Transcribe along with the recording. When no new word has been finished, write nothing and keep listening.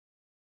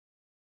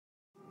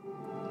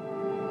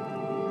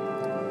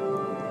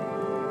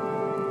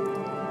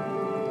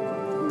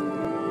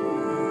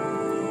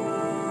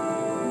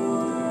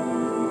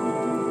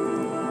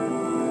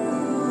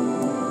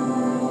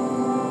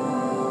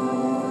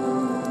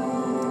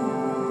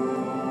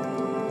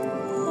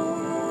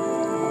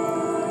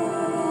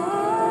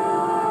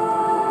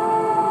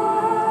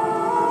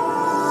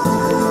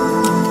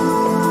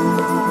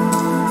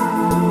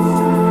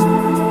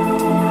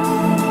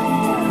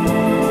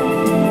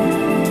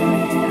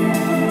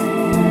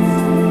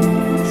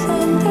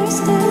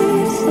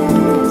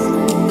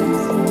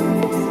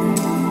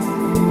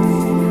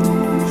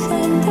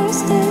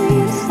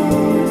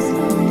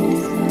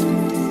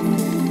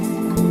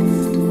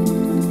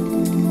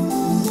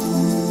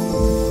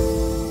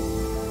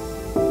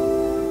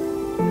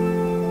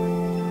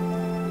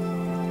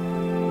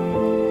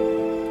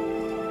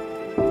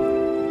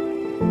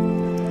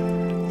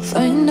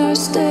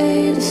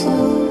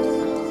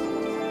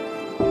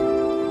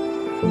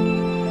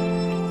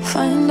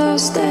find our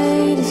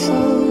state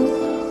afloat.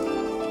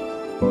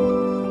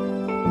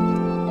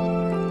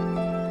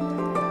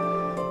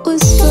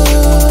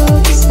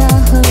 Whispers I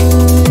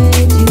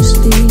heard you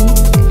speak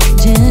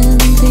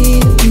gently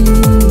to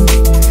me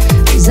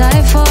as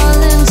I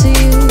fall into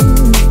you.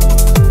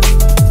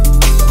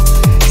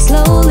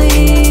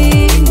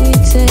 Slowly we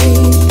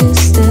take this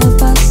step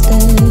by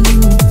step.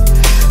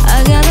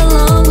 I got a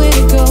long way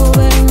to go,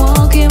 but I'm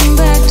walking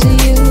back to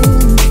you.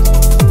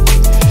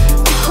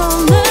 I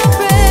hold my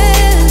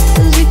breath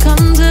as we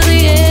come to the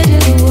edge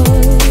of the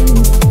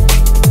world.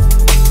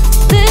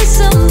 There's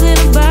something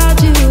about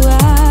you I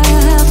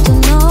have to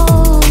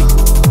know.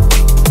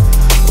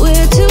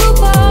 We're two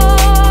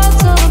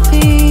parts of a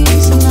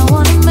piece, and I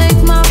wanna make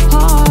my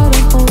part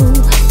a whole.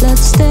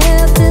 Let's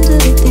step into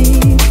the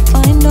deep,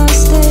 find our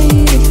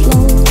state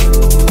afloat.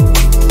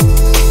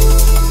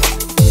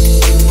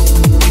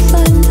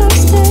 Find our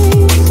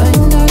state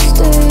afloat.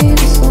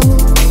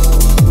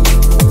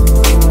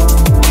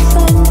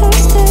 Find our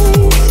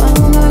state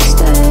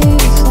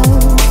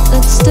afloat.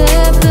 Let's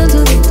step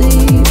into the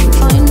deep,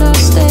 find our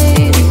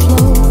state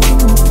afloat.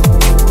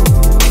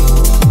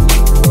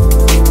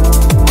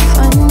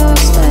 Find our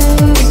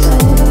state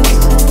afloat.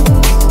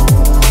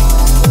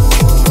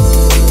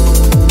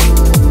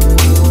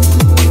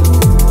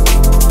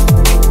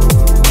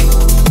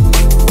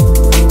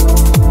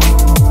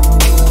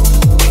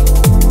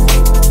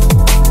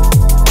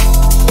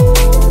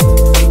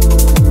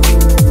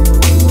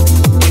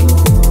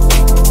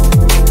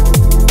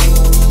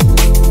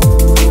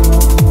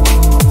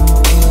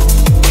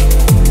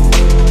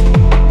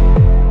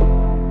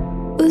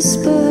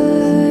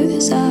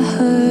 Whispers, I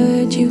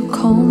heard you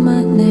call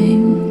my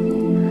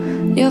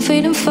name. You're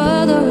fading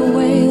further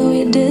away, though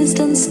your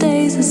distance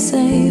stays the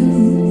same.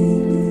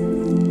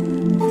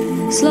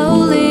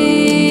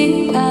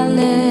 Slowly, I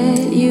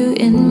let you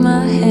in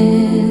my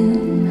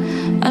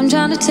head. I'm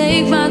trying to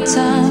take my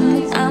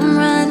time, but I'm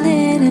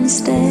running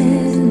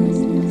instead.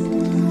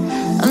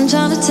 I'm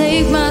trying to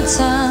take my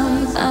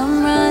time, but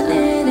I'm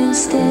running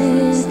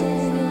instead.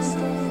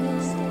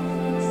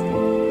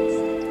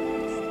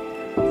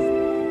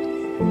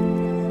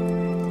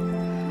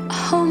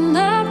 Hold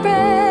my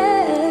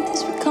breath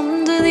as we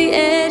come to the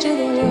edge of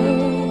the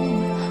world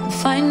and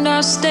find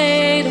our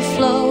state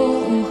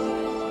afloat.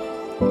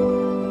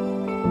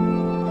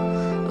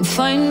 And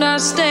find our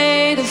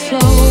state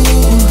afloat.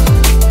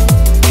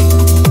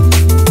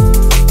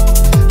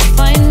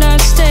 Find our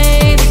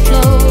state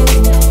afloat.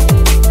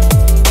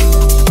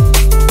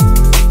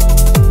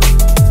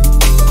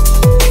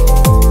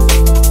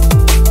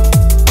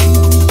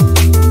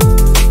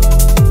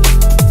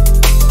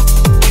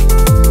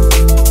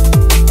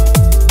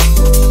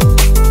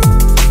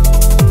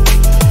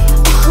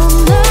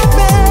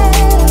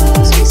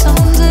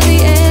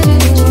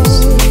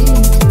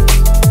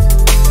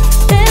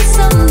 There's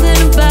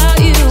something about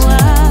you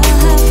I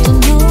have to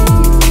know.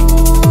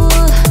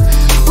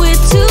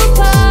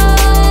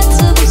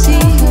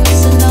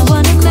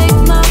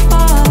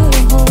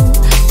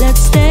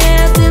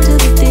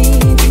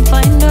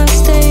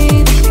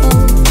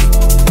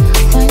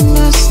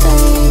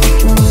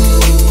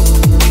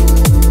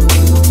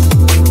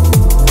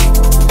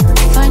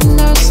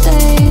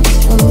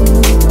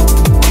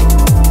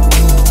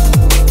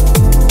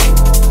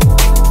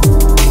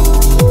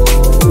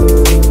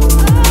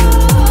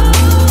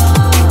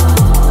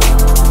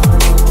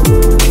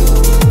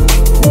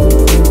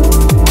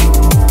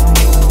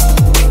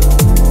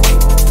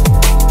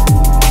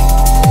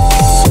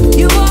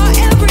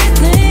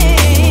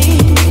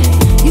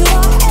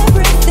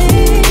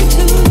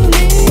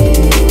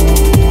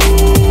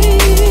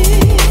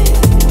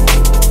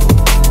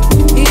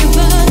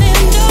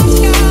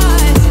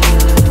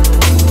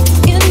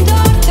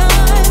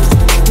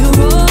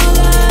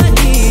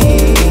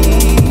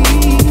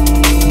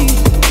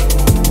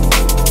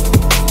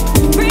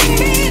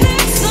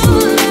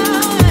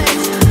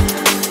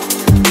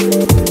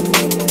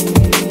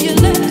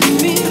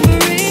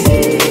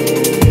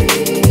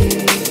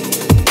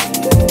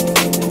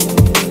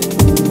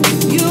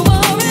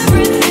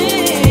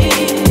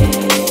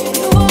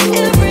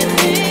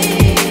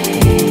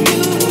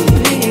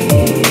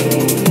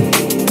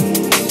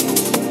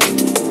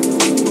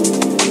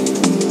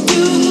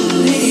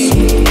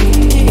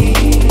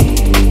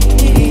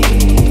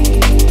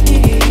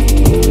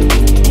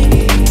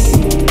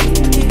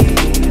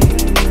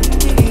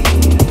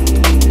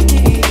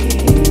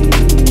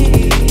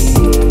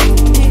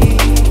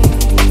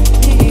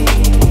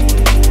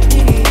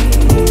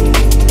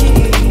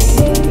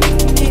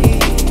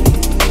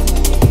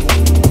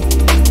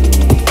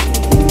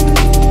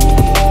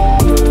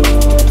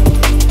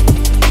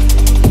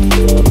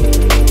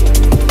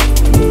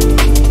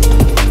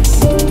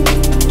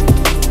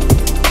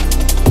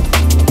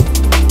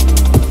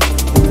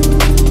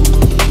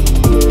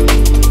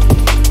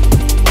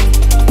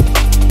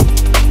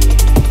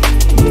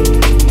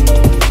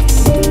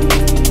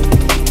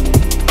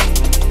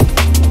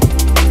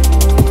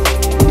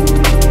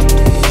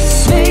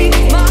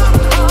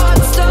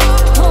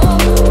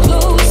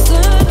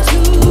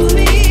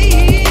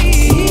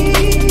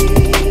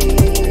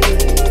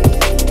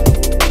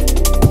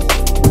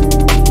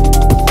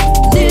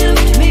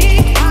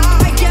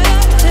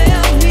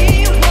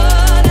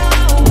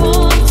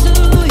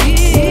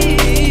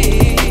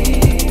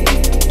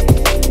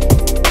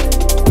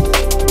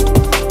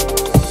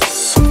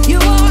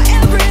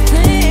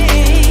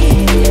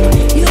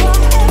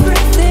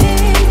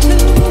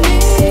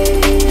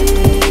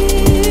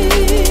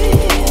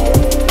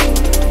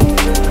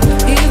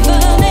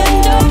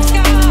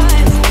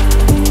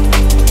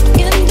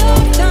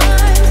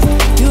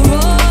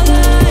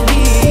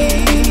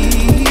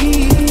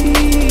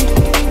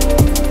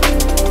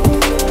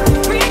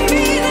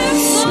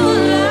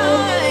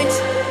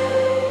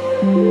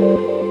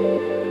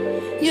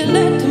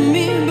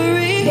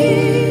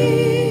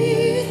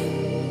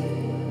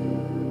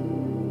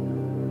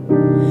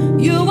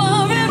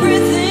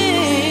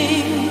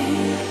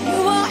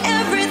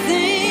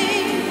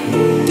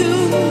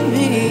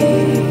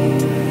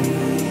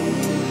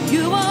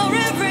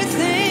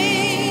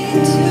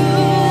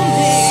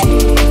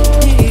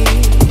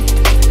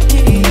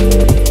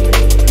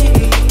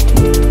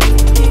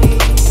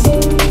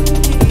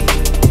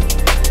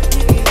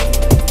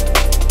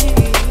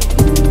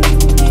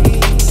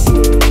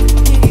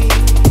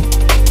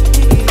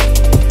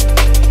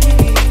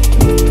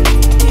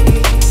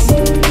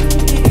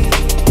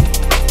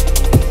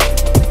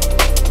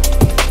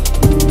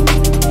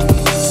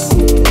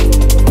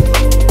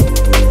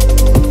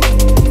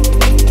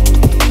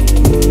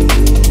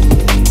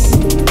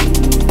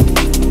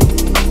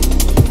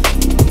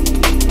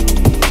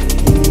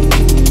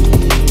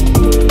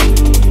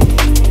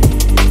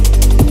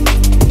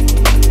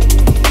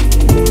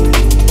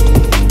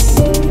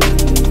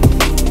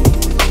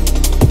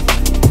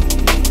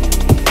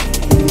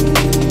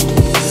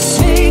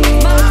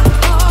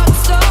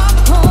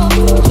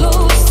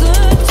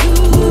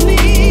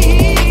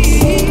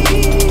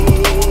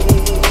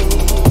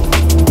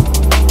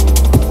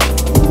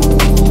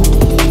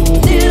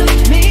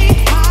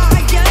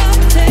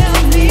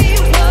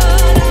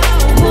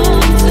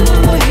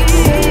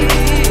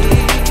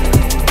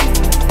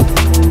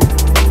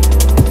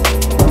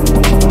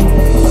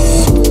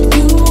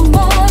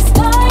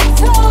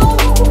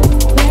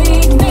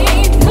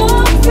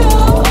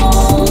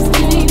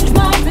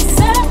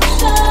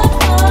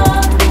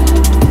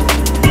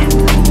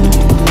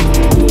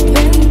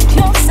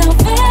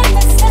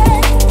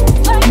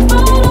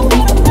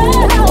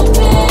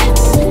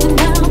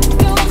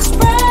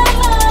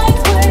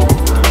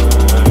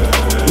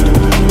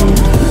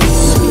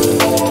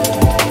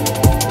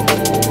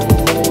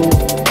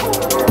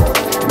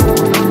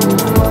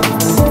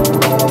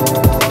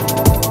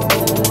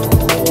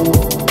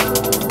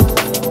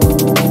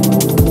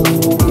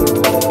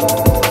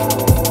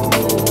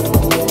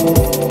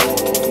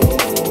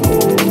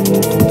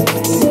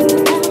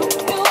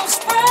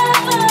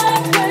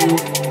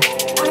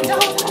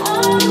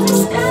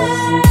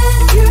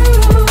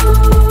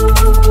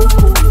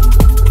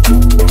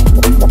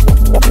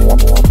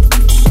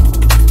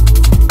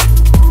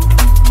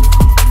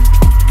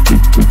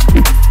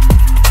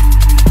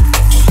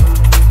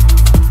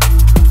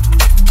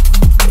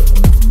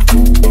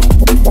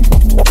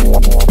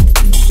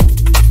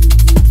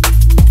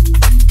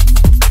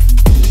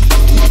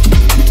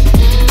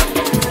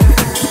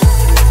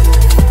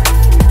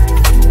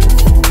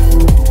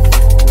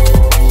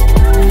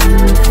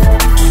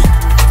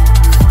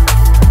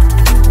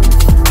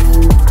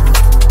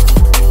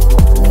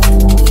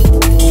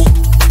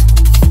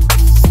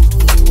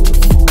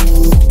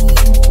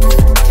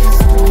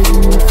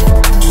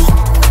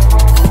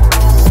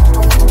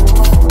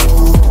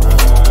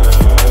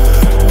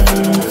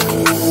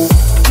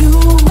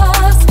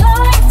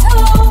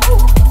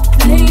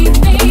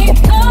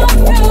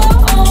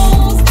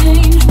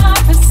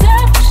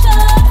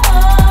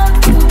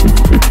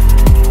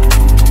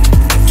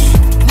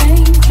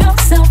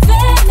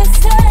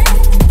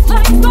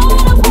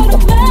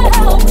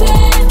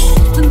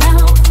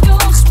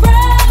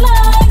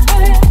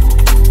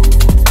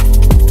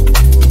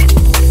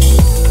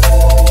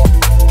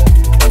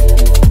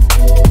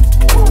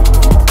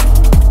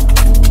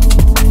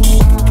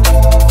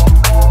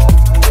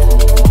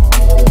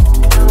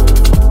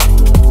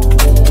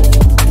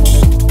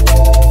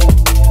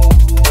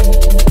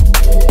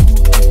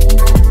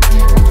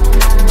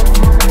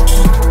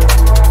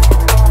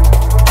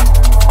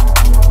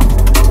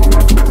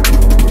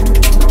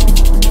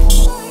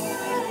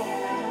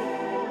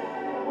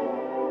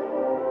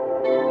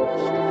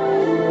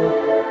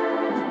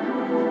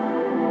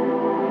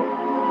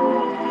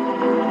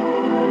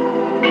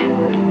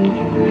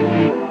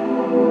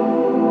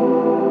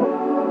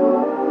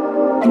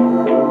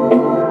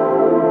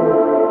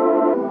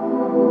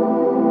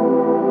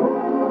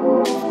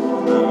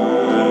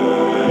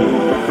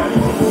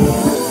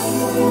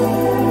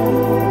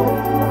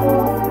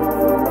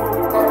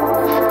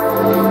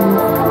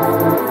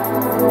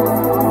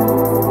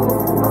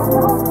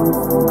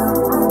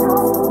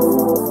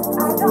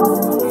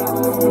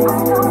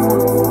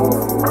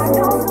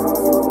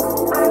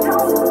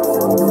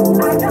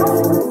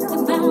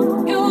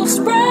 You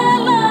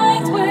spread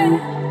light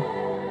with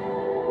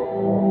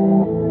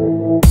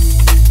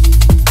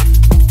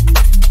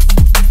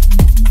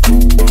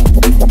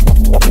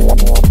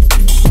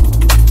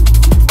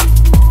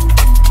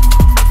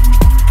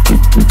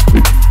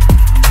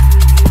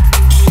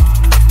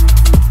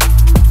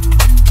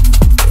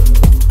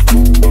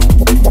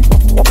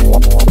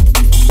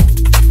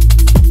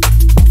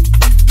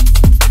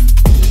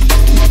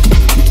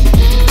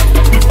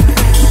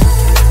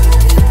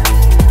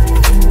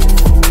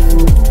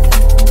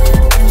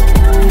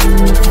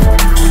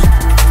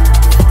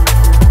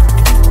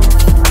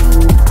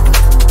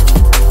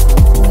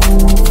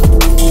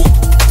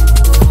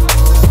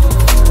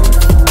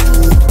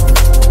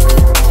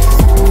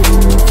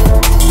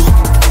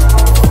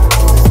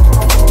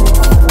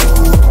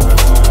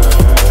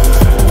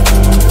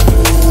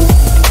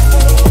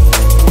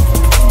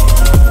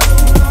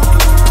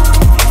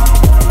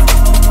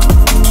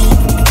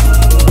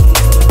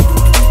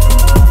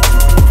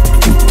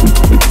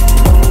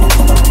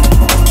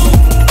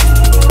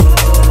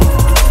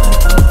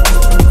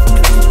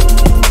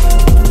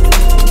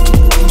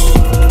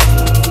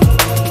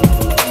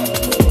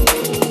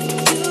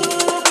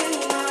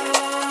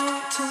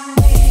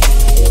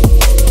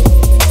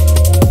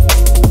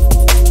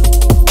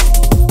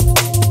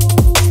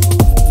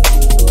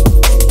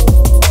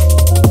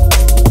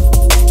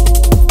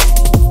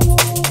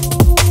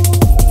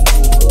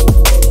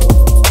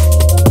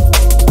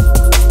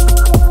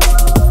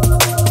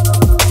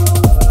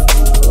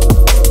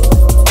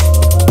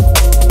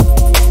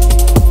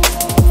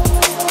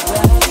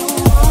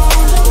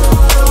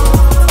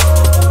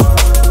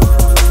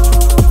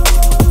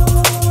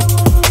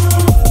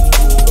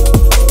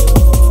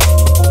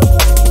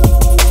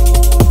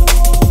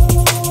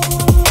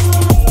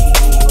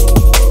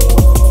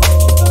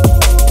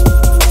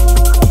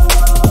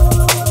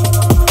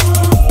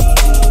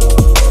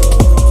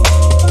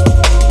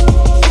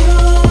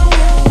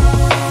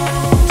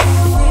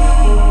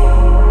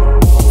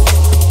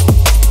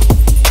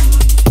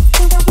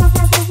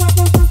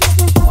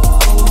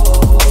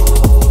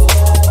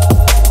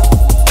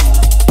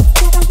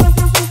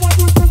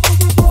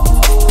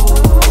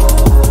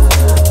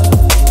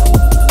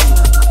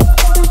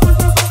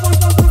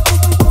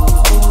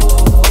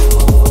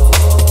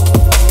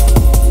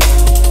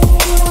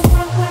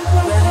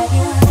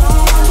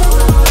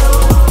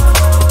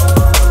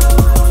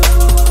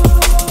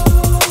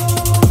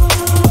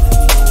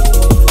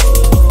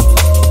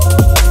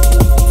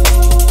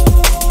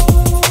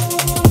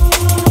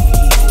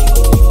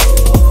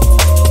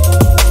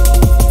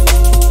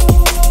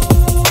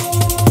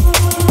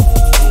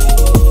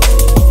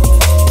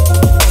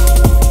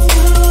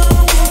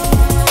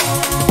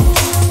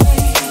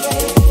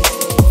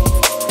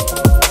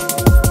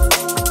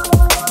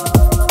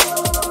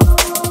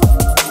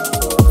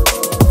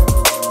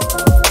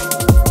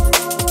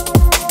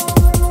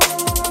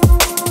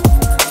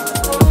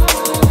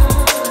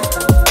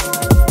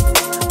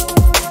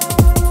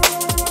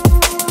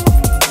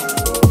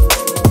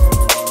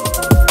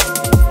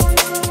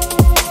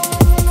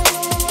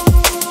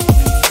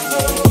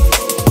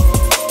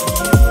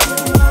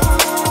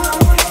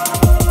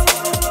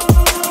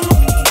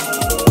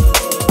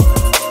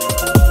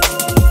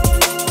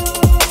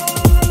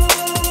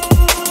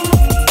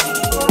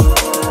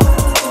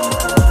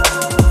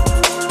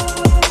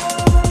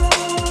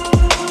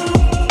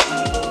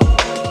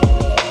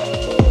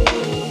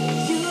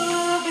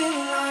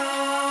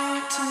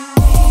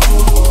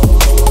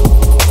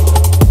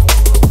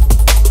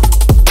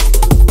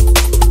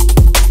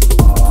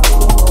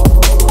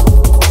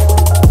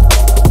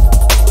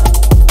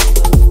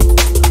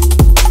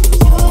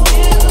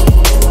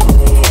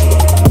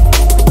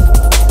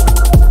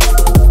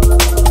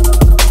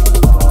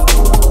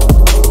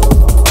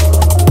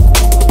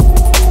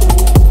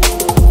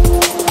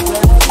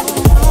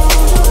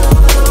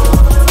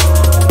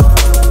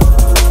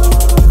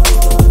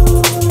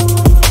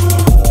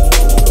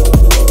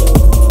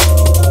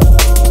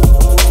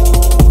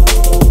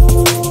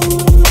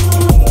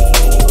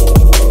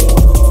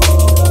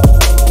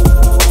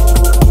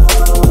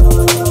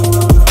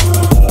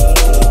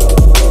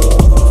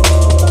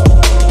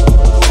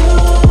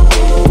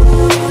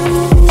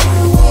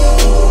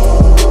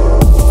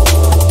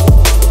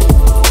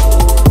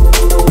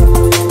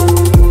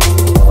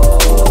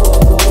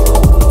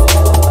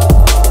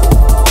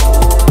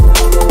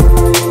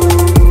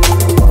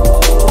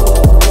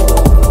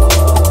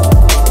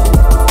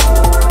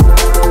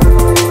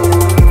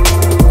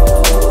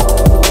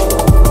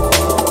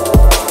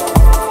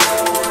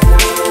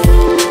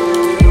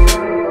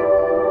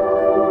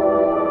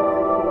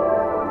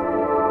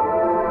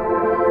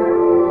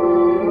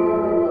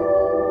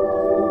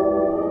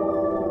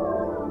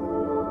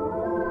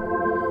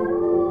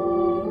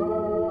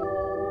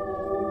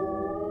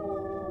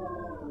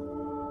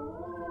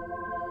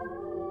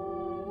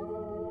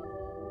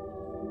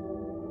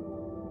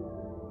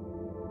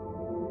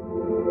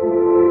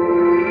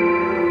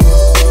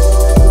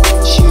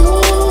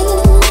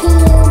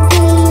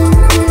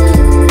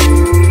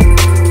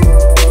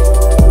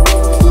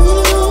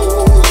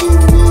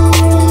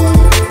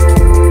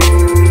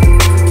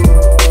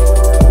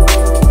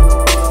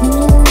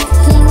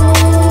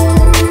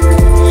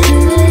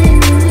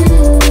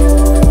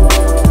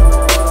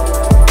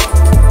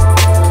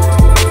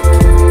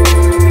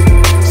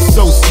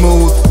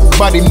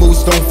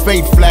roots don't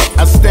fade flat.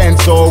 I stand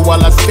tall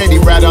while I steady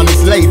ride on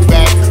this laid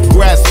back.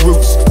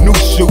 Grassroots, new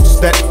shoots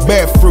that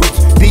bear fruit.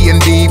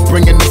 D&D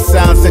bringing the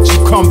sounds that you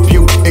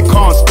compute and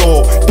can't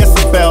store.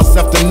 Decibels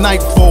after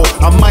nightfall.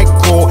 I might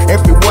call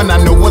everyone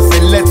I know once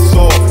they let's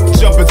all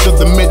jump into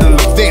the middle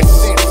of this.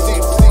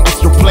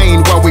 Astral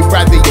plane while we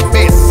ride the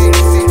abyss.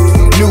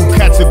 New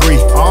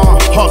category,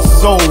 hot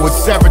soul with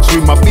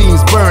savagery. My beams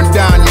burn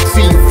down your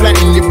team,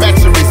 flatten your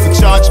batteries. To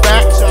charge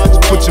back,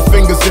 put your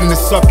fingers in the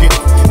socket.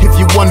 If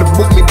you wanna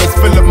book me, best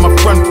fill up my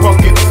front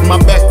pockets. My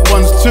back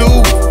ones too,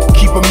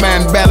 keep a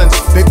man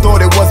balanced. They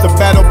thought it was a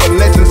battle, but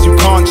legends you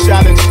can't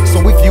challenge.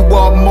 So if you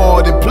want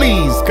more, then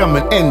please come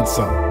and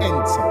enter.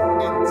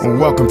 And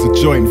welcome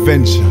to joint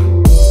venture.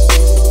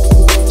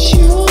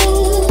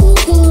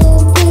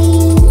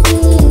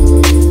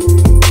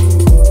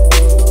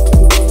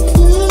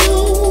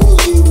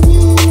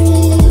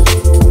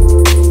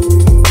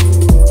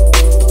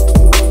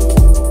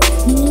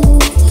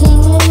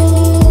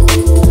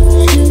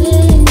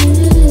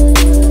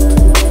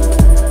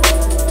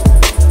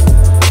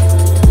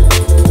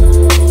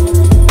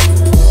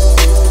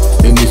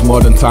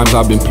 Modern times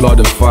I've been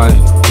plodding fine,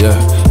 yeah.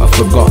 I've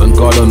forgotten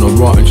God on a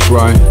rotten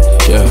shrine,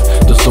 yeah.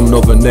 There's some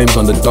other names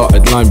on the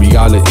dotted line.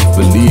 Reality,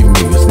 believe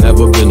me, it's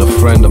never been a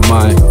friend of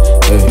mine,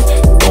 hey.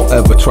 Don't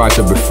ever try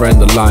to befriend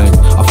the line.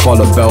 I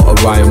follow Belt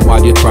Orion while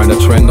you're trying to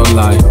trend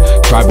online.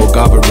 Tribal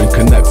gathering,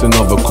 connecting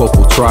of a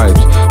couple tribes.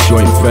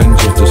 Joint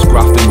venture, just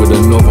grafting with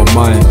another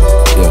mind,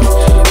 yeah.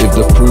 If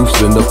the proof's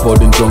in the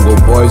pudding, jungle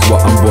boys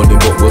what I'm burning,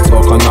 but we'll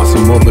talk on that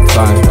some other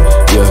time,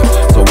 yeah.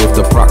 So if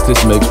the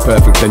practice makes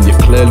perfect, then you're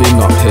clearly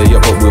not here,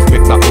 yeah. But we'll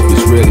pick that up,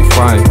 it's really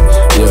fine,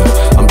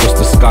 yeah. I'm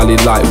just a scally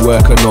light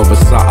worker, over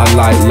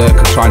satellite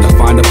lurker, trying to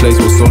find a place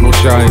where sun will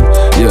shine,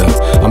 yeah.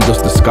 I'm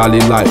just a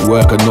scally light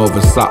worker,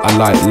 over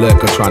satellite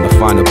lurker, trying to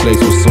find a place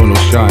where sun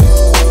will shine.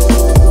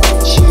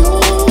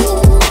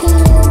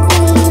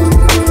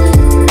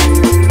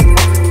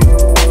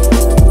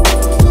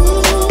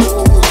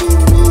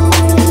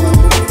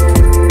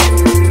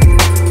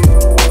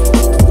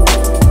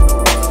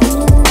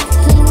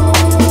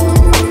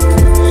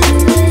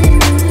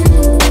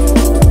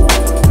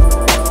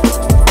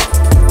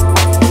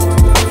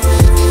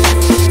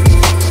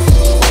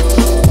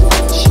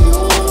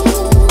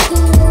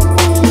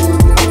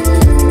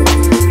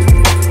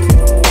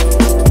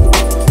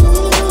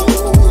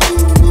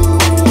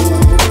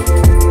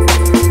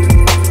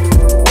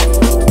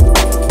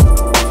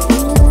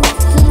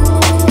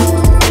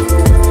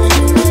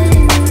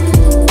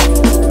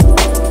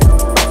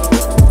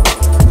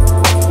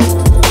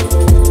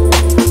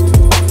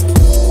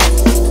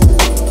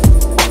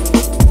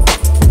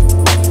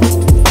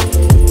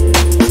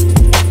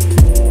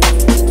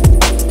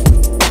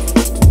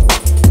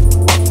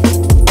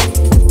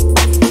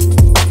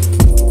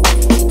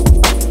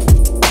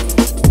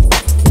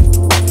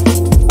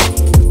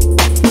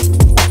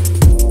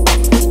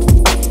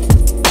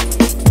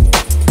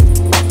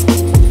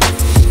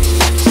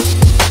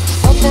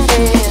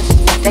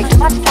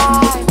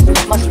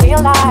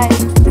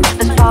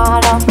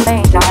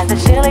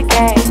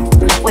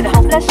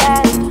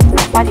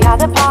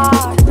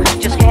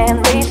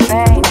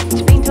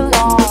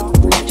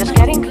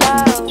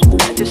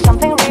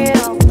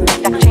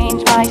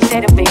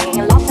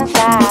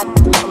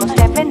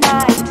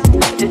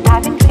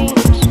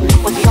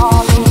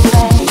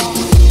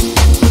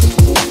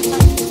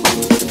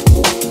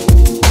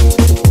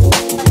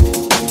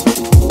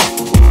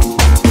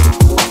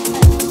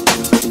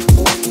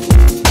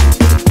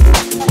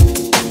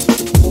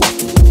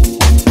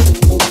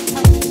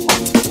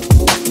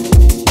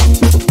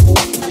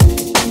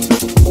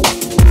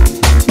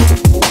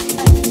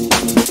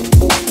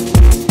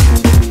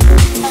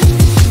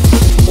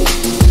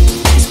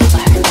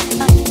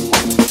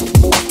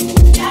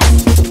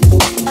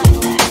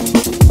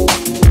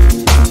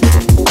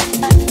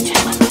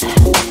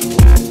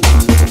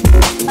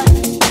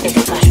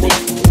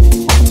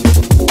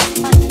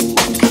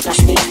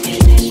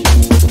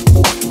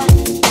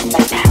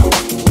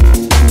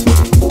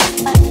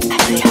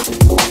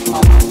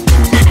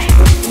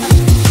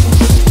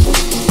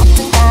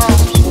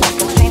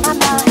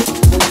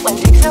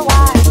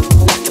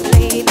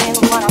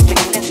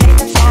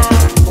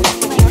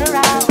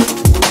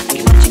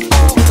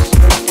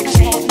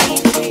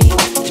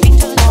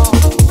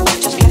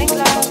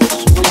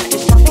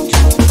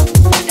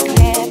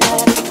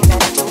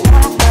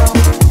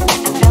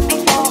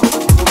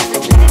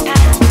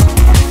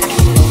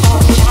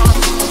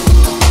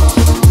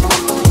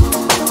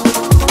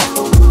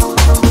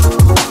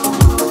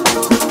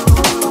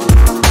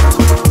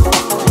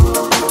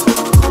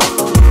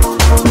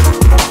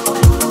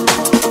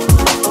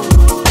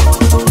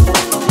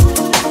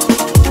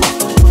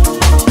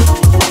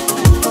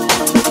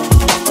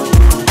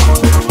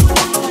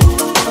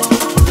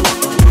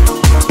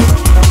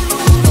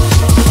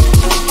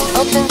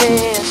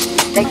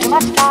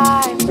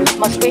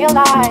 must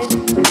realize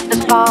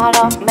the part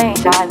of me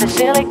died the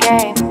silly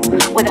game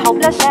with a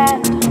hopeless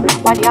end,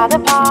 while the other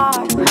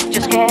part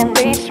just can't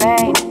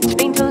restrain. It's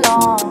been too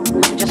long,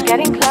 just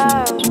getting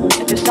close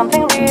to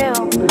something real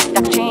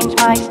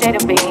instead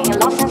of being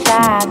lost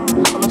inside.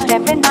 Almost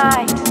every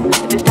night,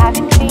 just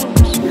having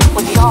dreams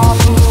was the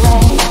only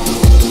way.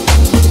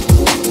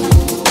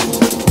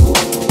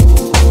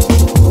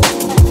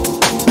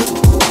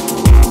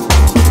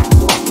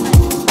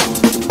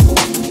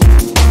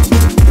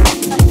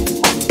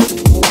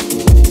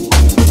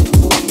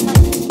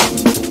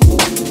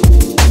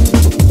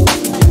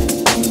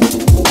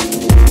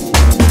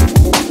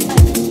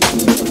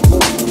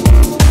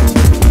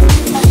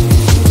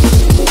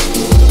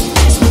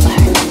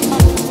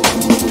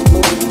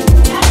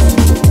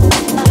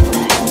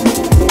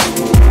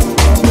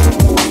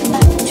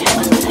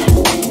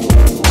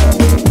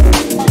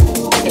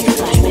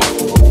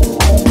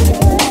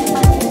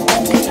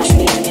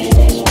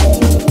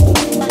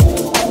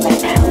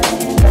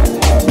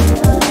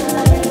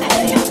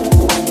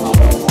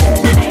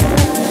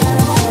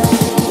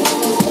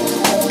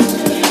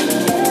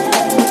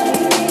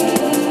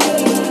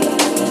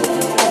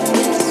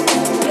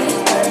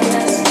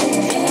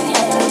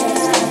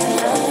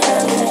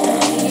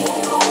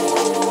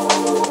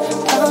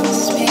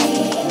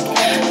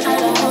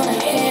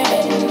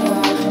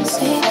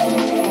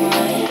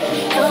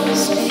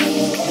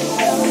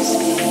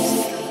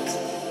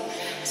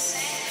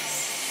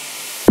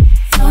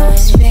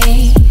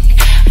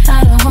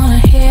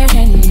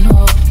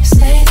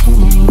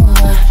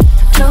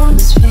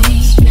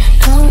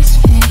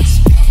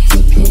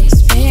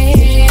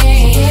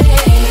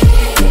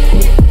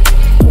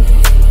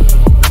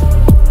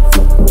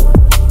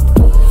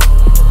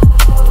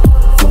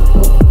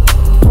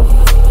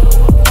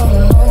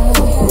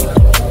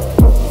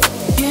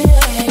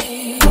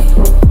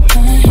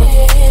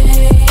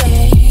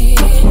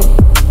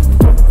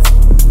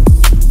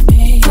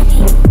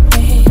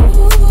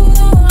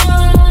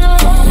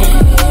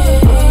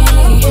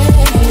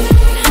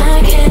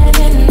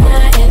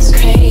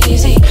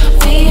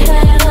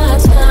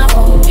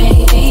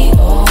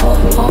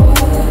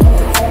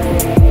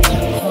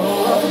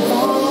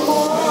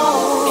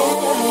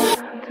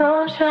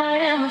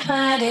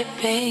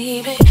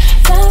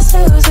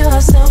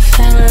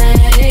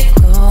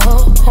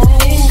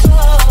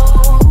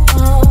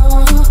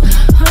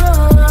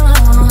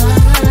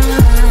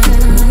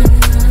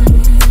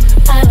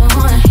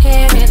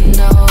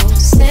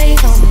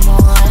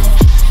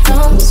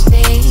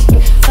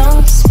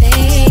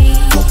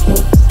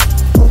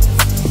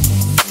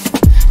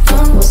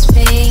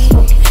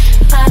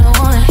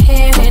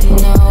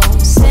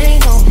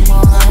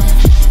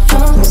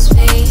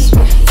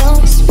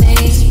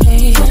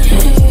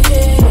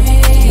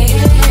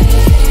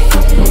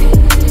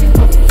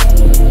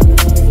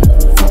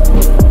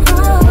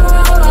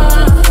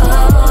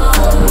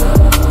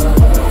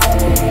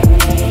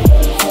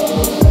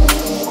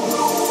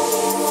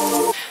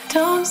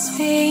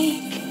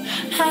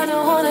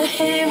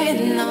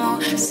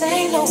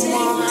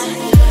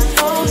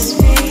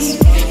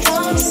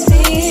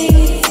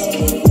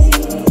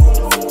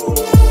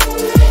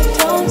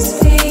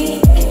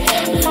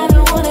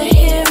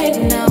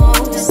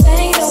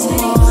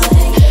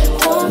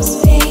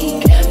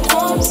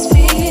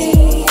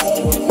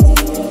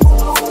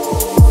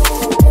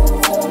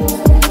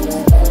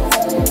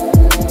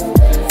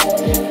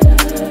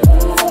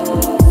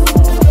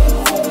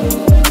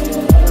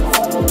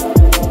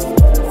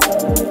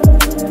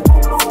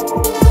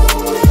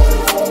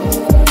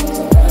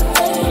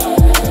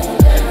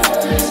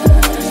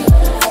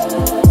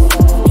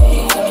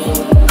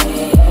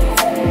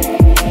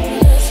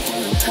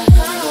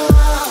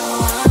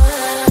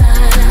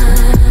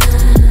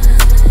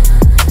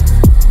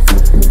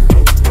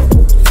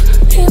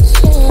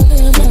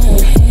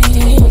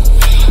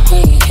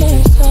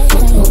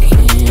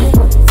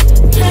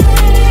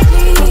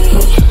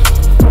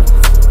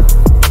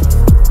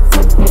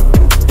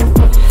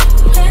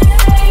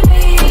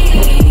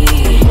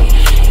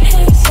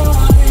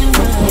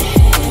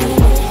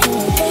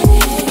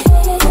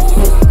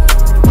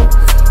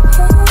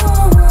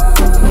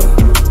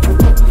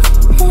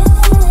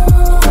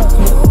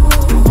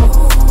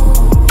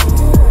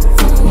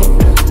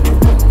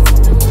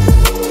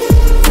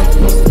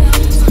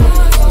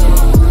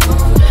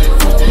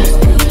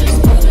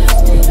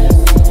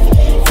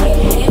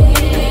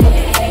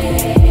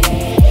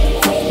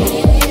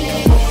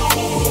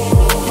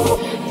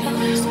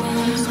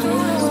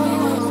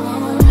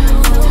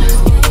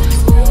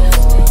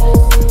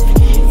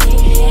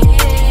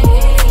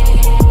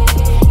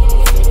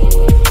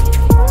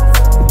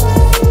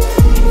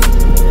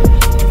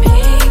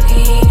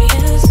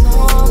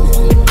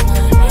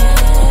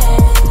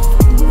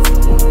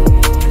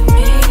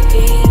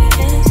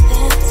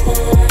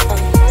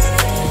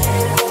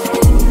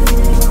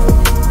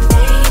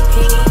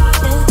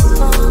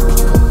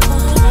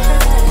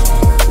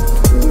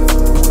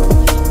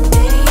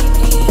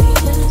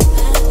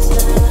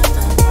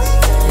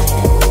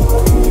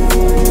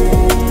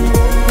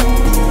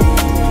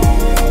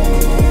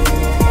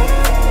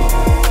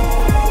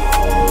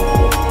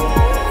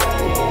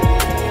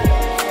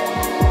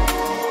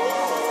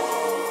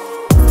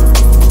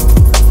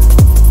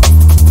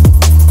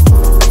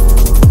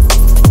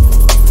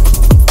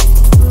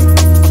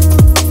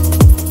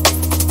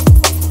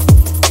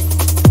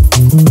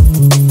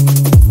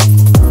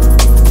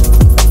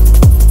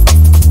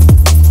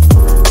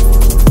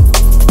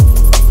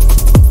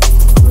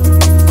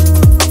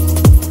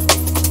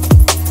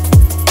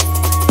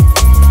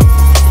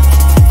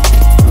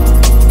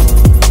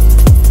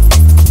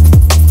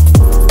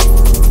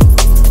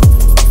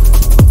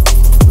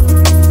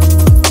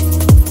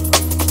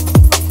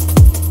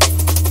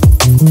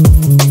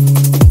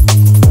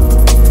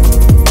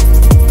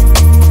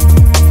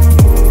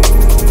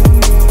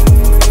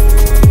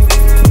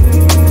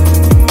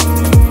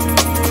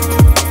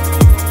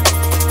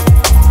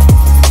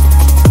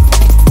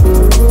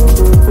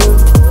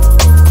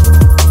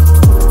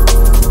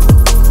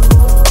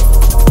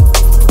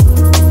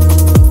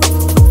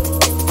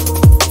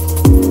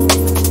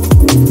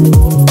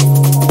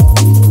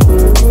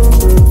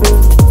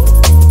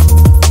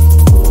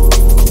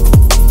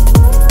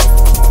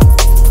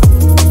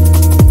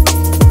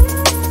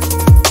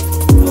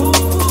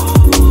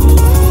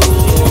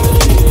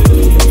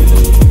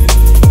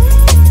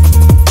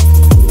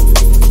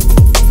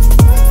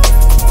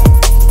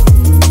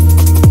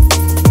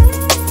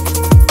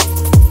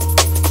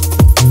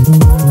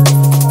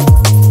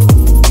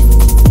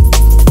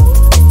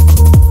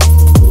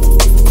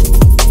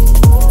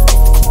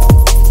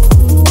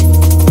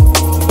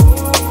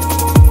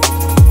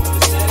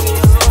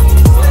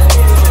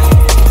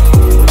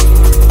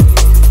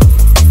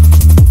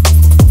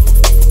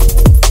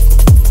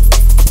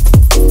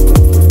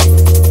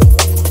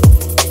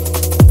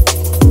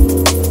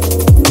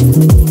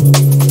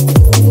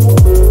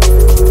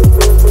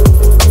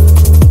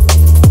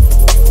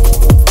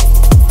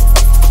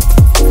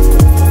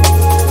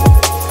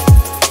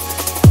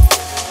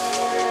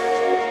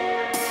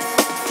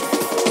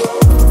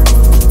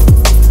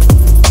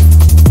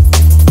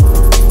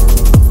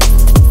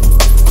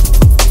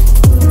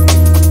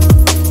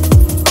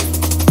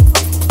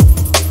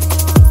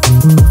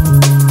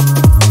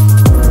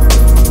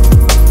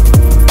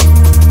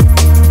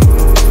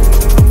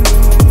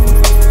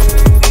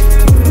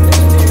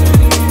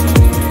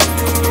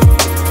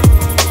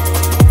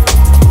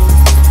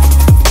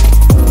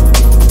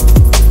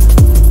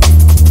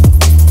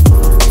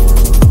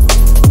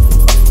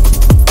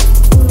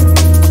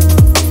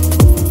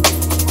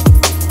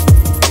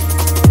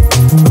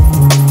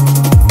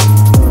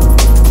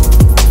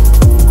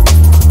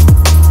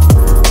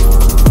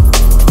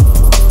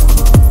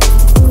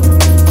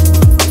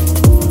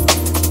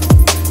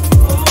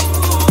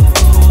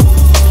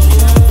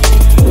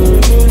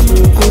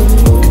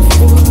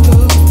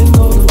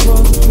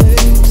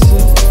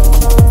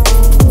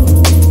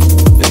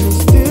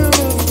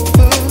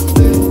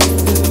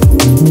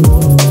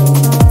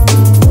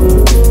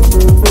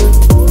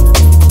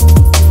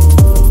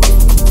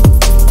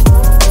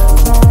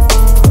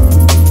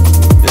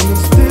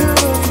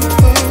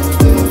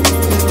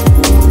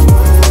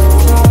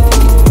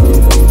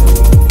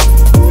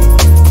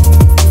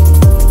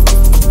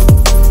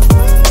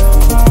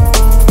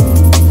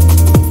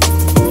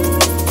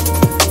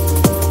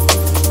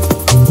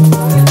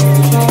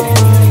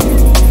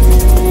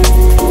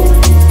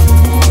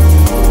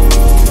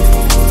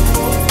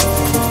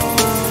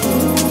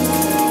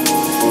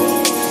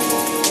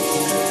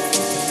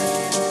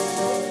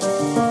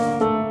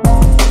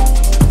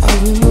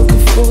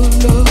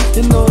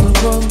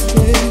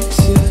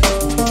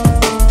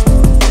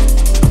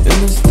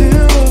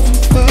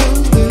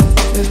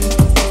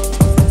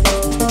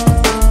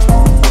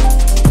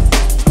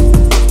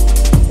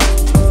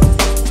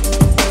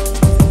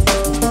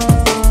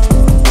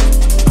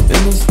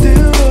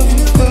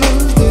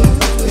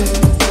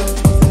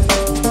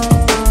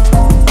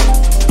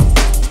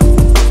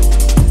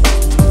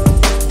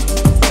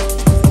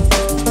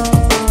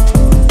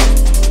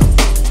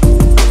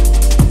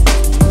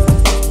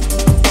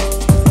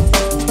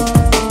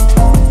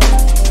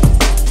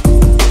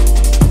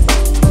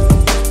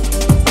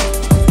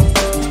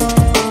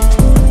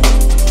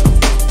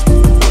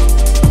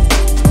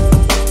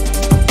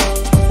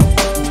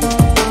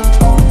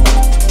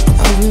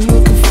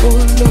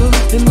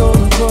 in all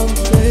the wrong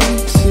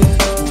places,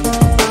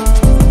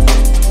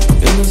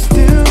 and I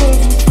still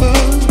haven't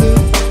found it.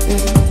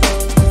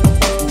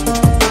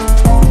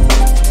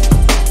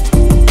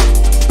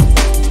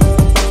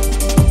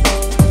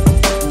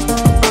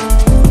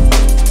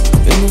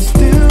 And I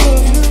still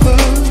haven't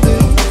found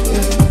it.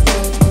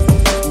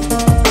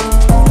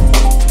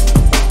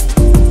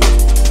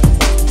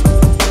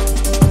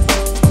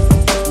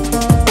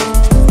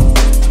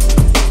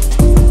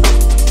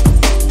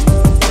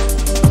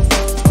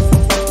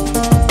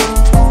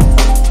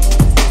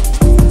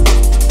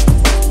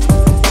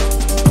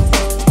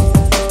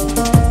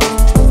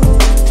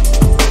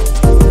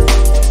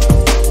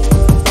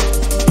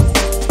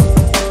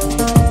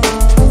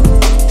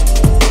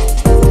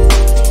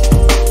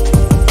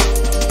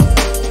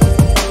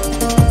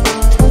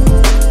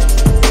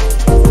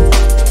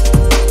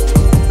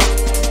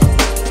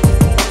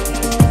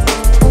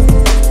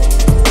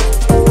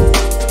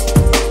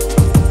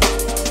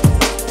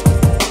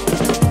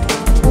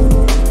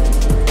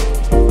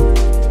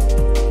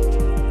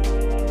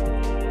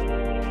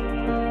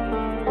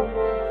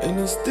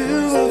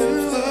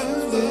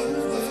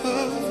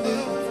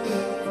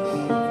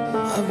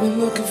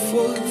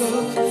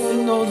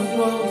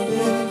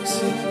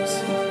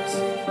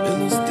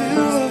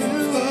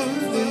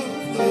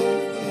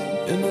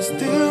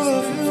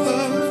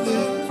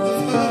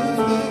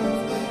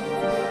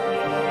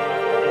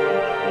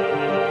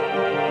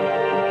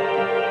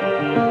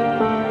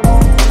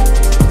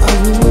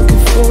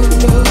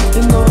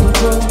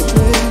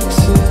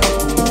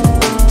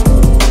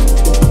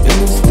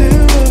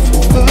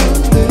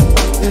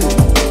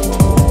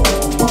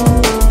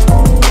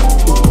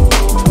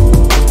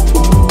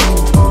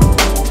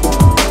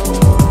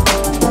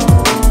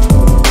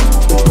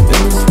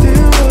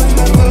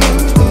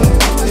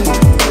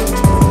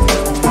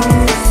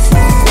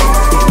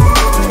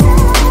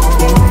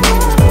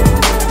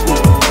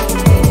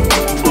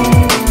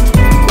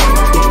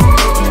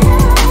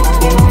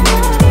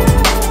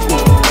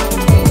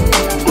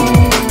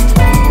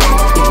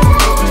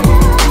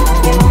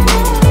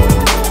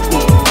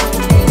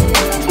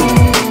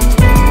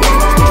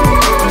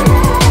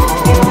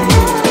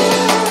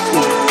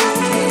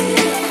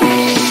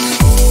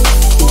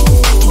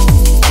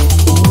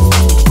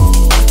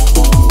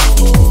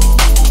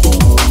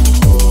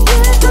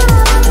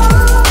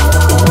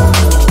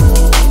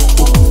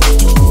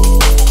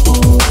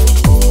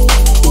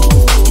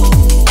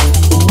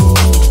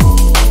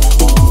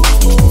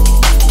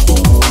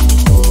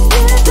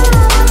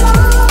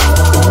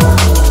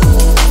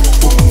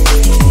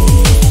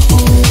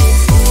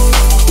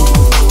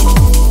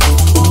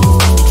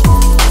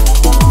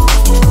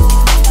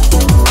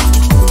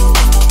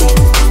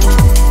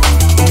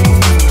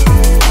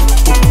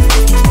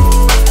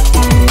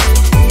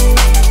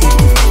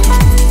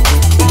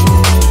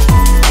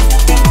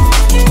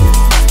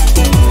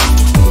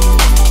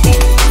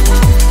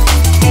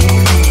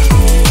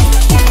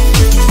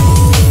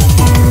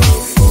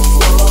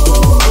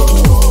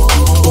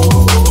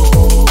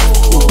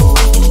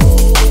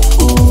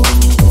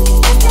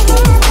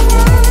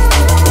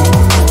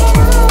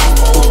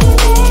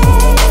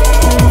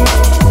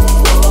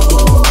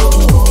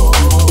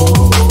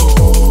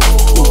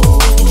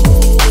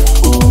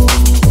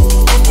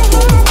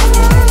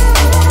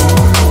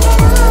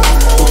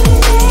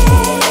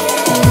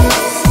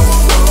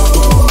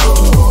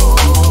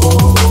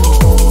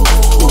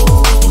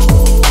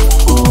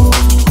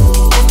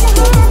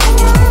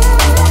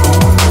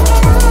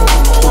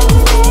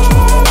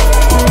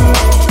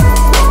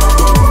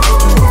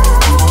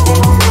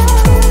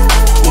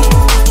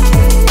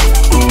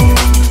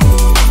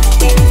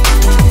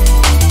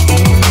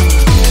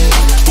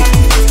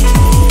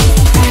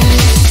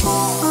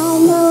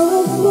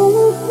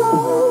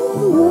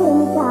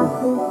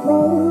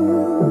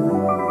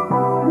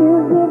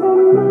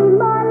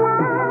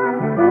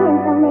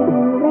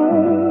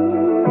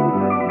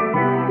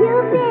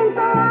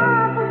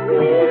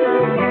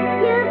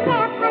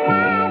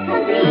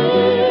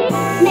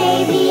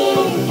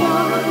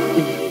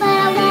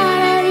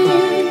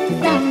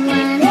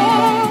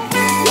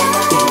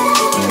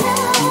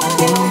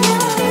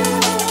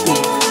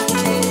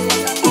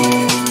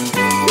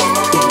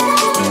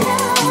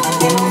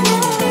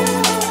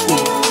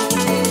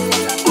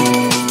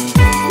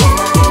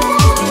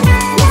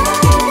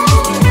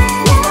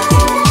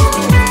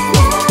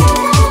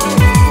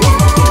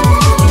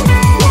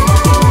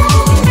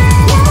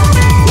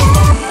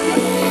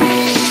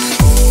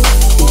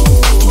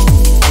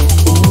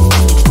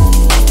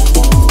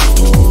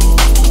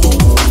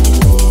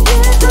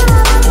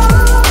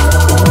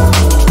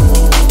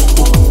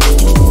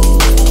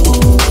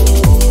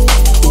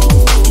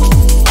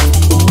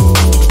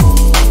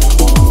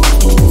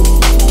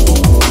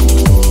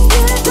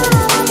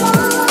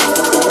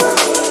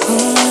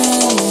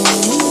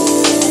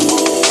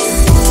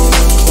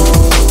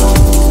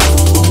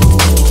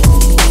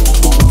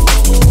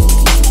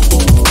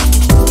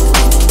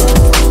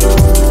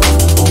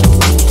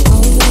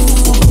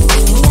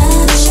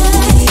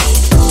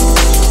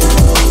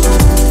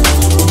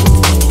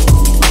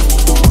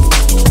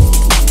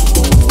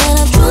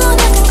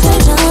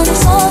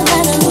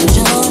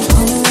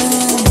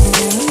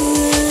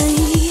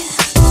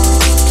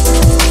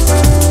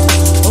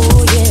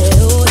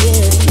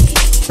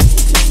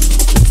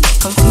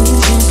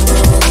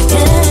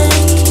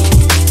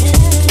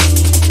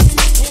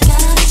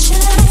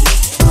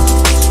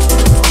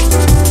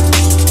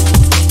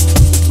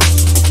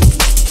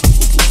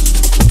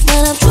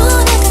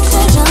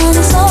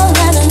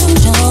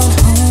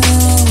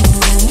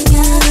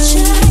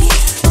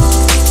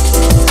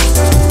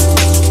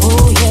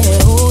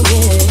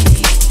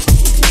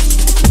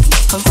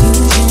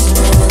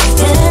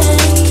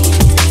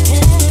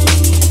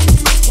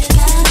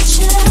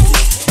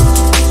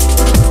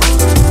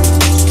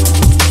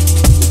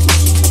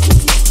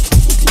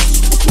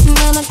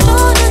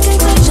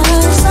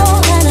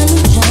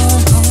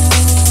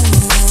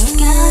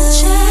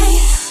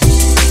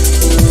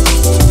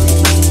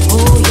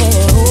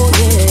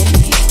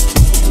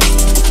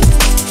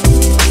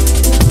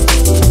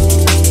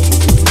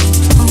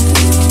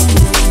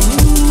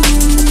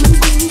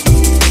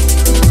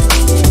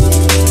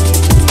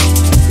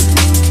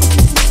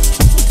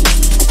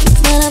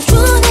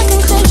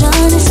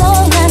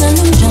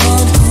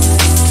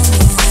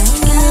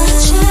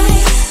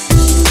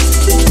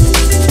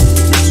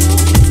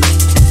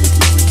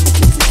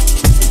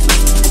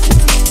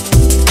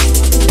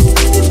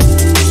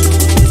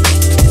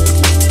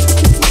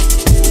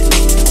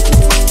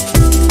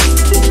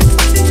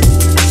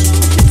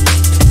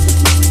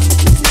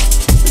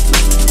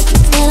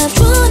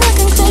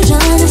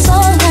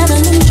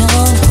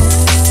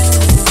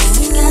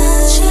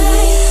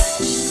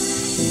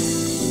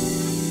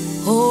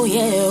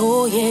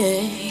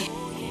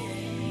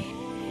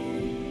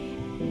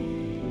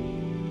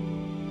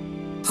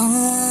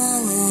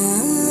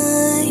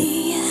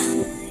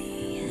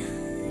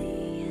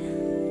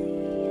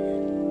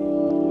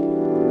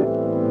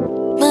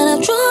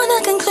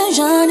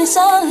 confusion, it's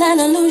all an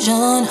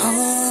illusion.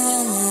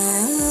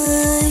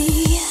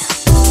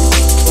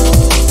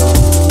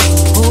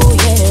 Oh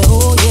yeah,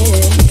 oh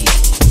yeah.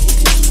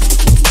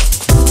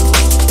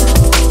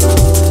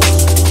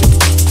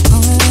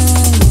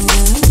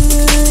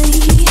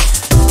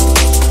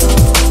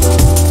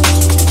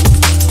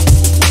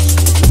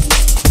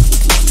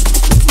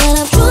 When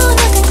I've drawn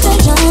a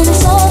conclusion,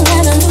 it's all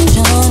an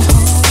illusion.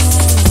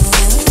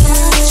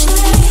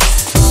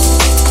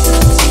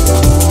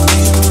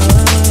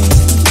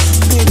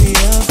 Baby,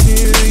 I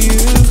feel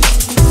you.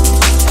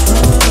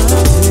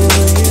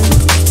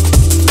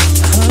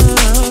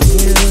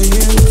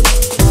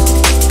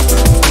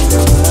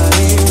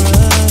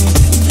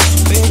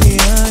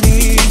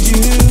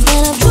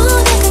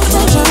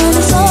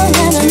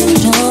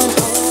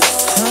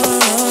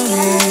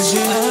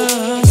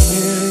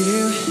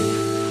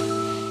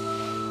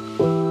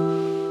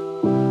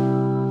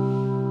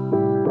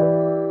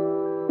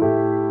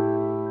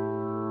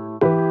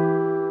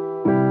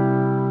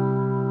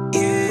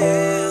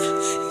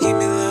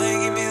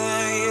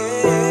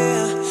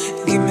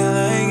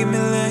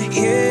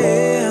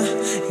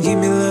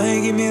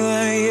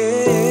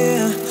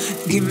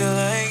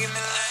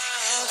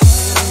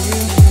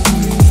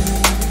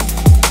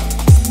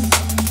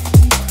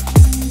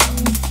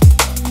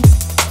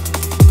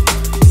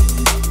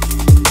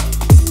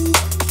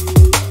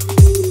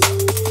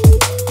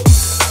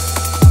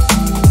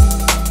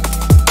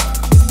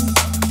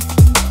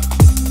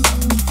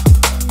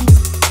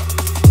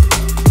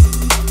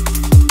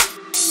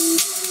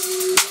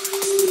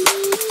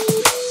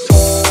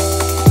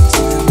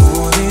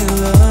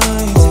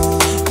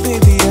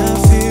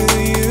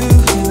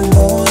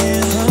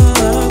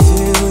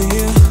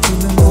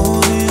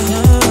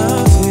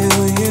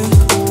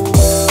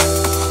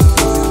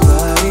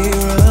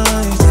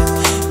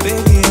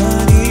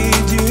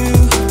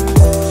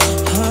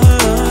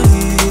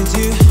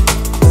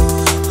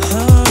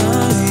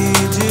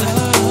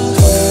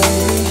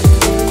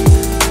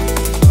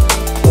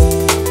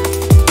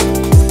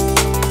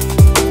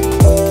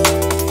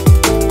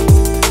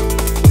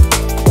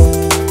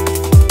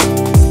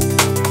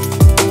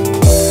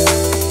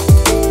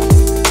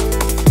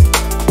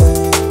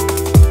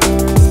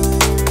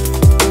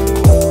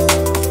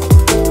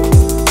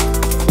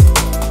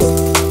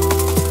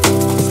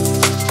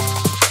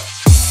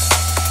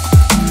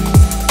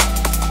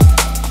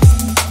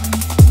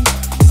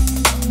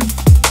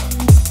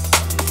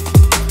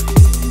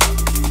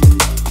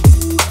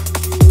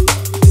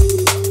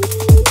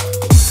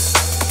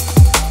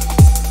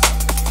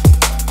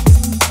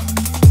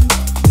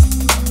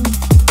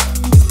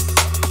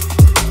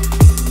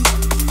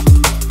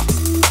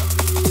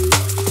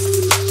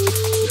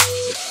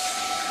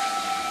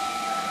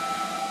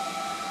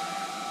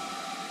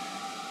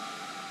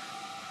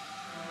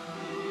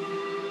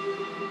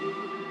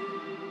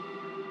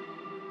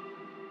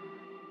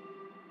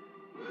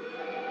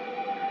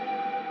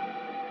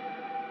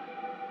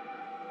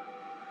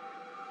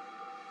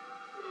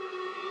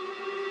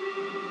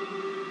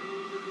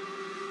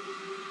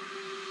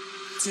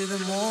 to the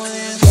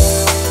morning.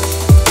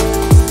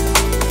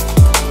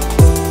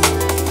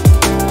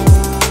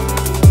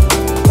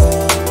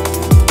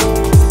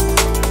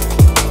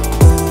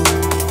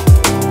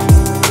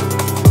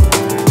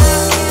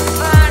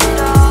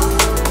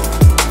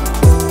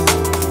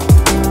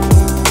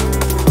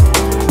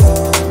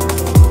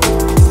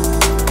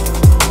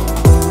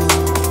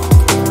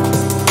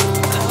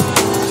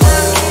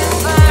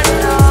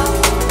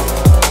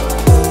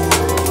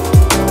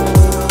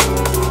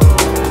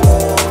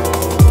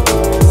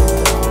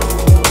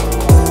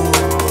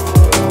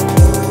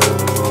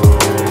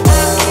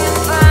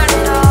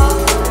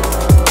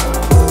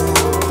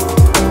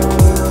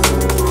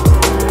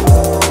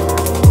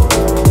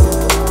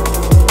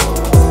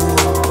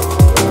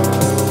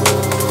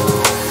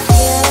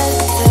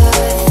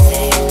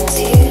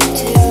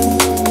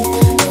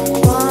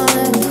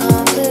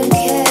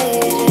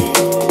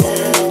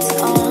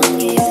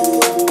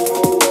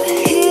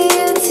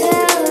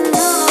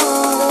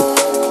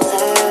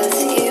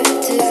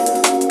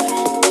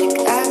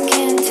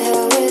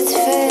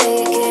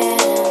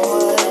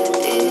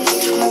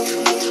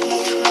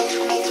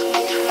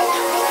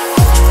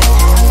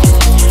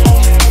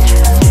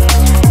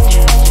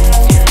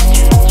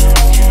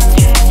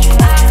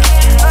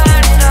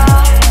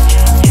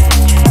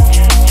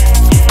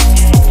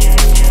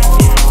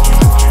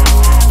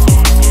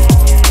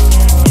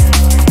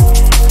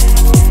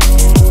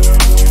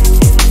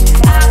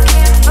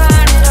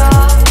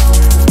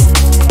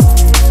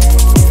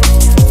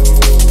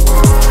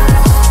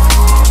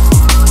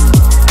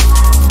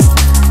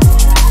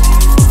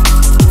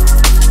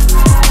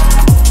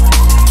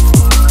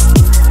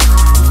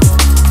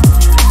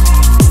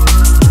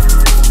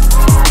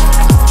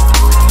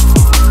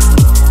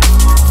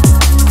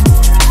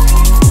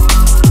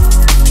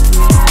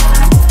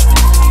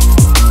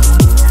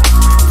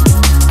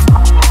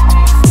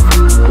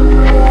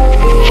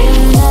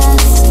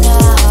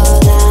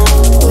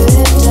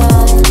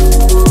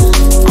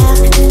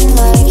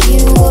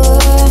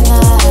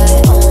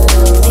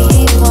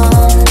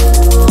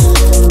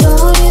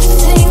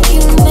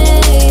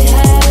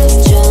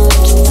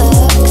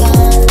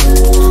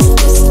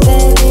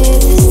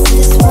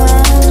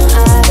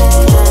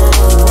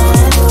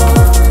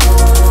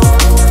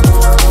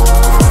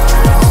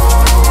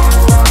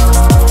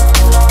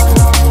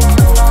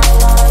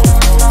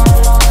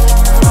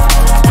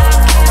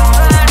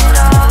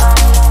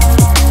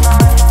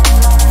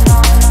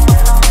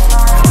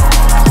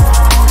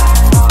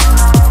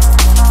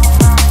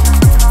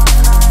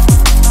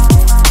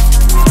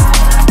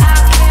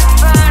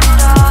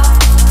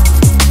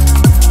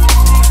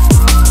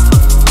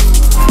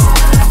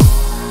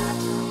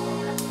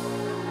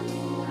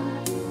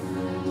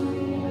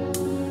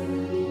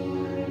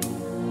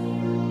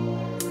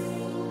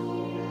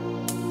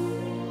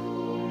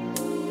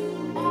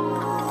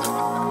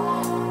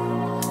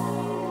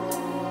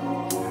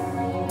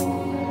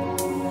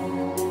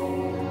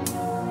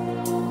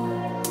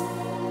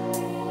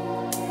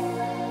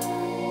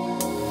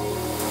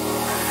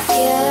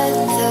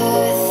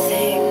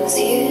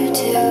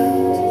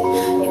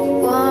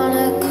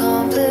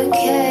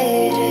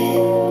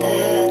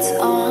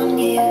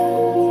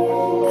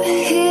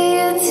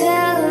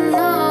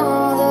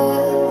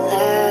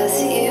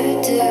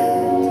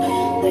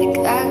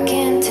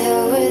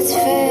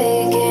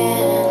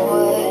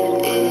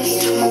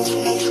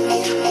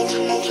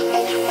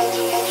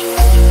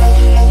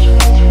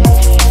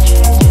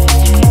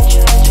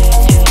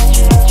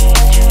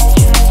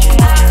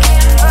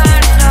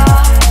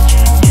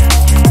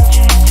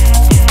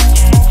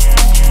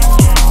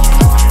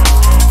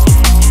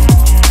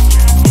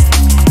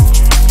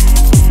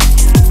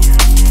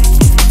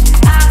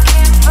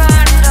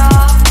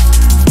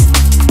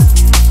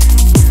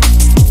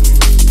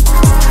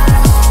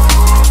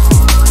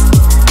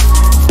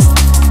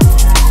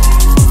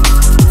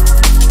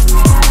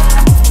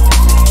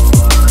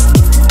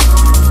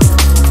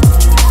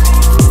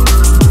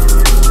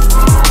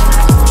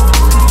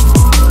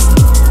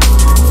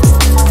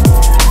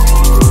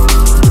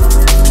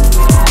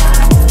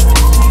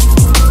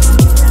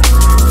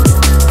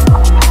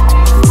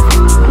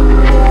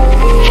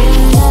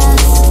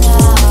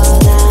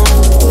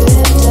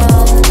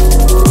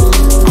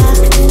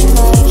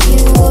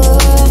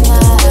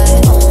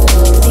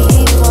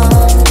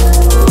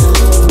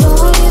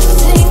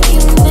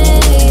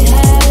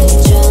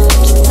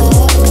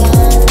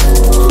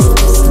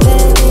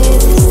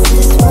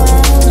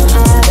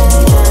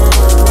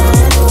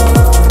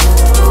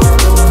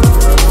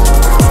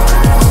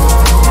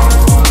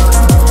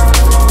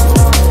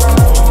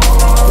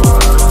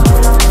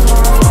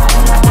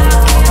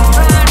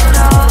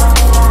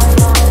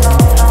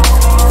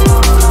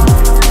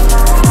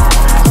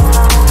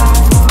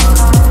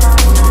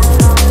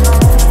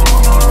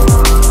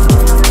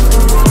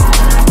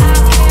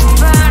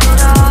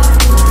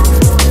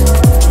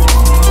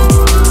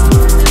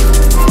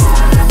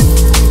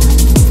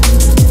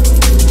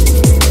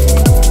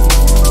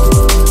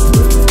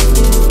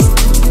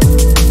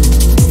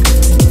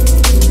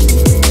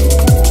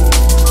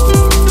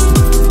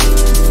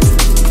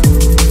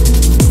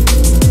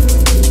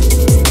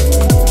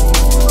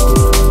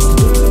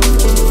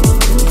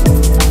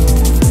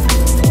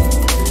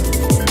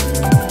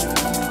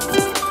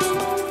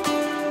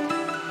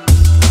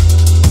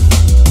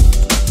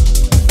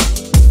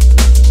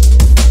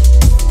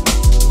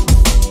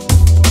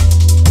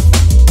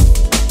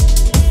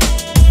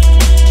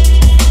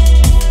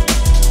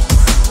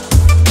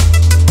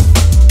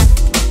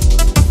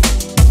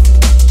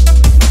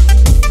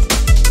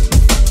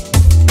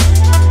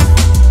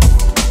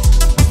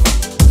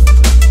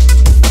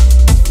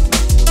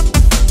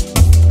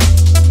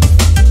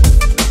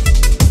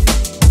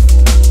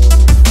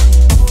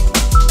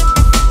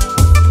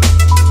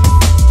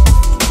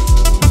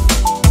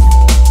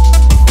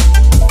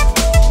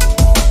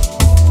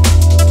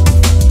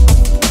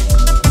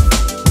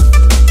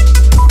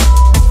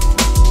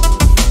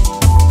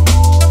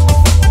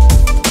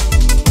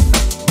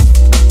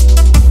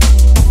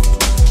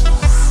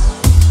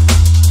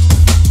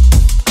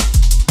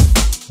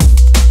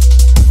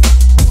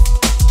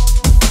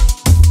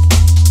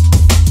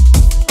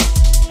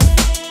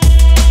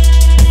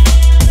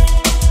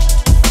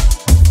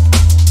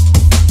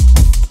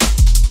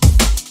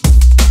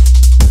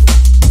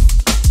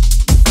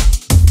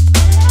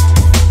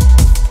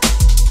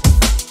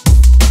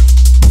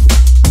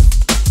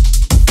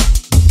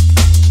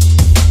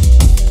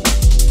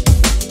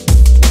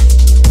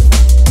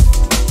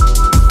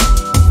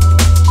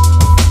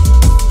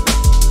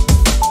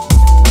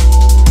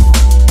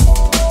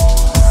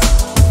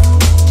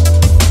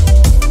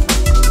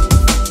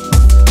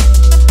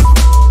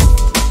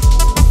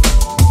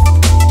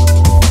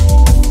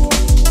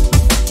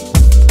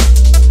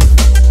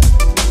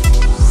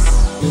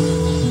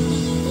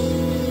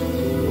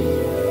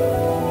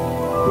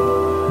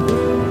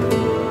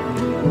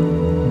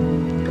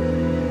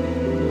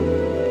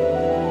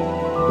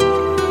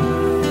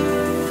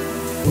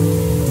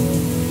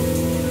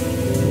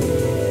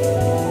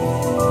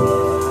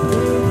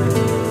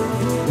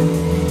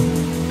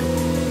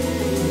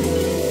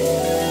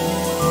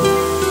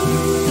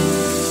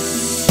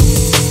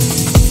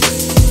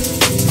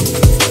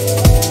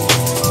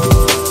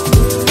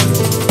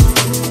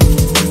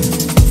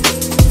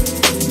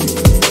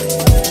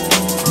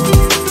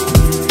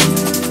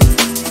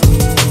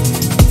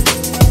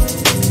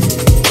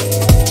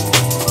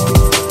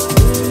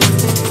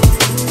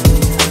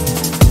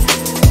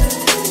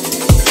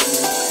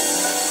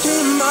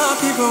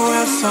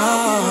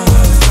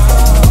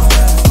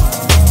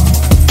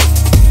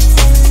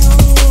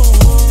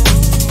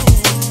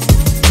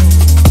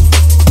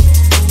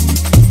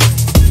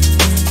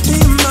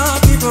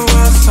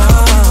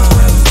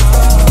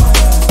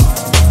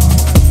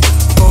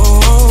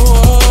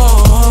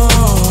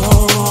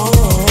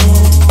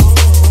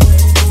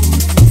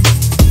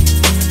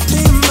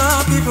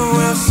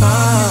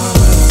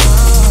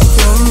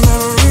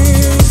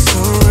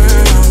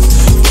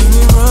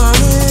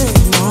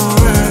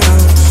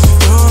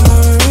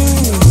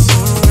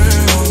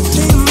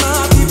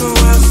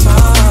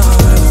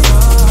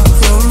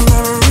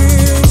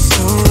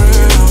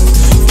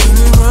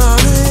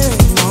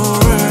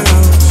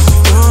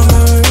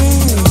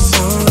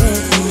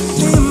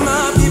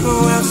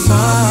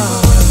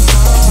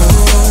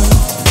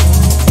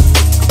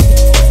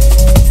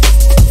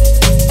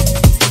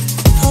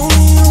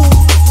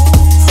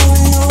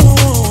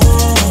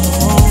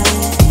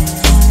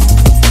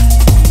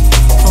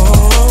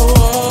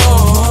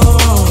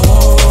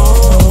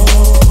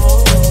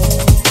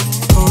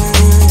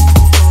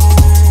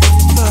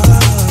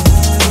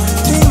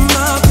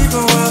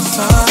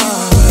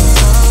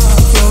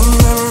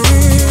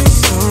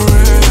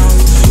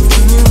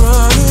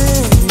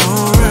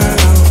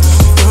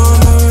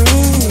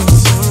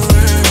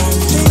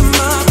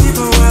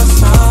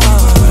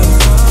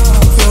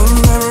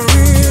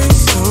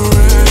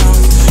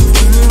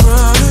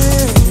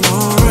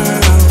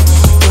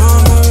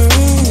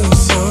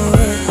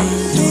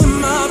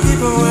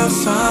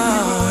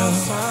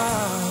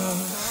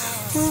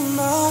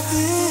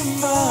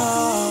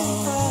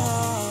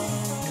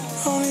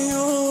 Only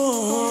you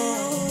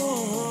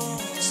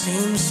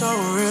seems so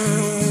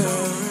real.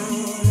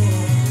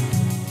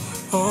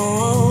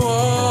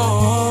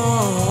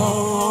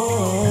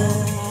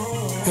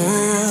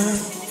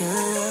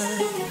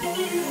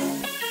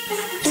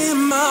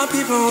 My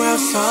people will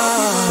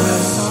find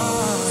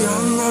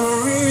your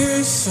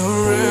memories so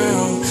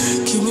real.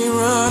 Keep me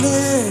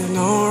running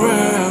on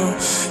rail.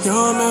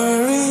 Your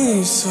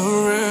memories so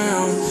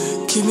real.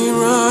 Keep me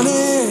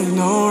running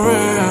on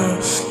rail.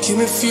 Keep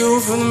me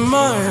fueled for the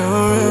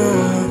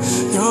mile.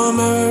 Your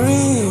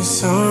memories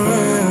so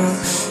real.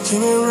 Keep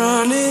me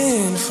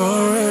running for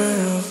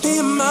real. Me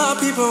and my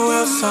people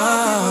will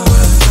find.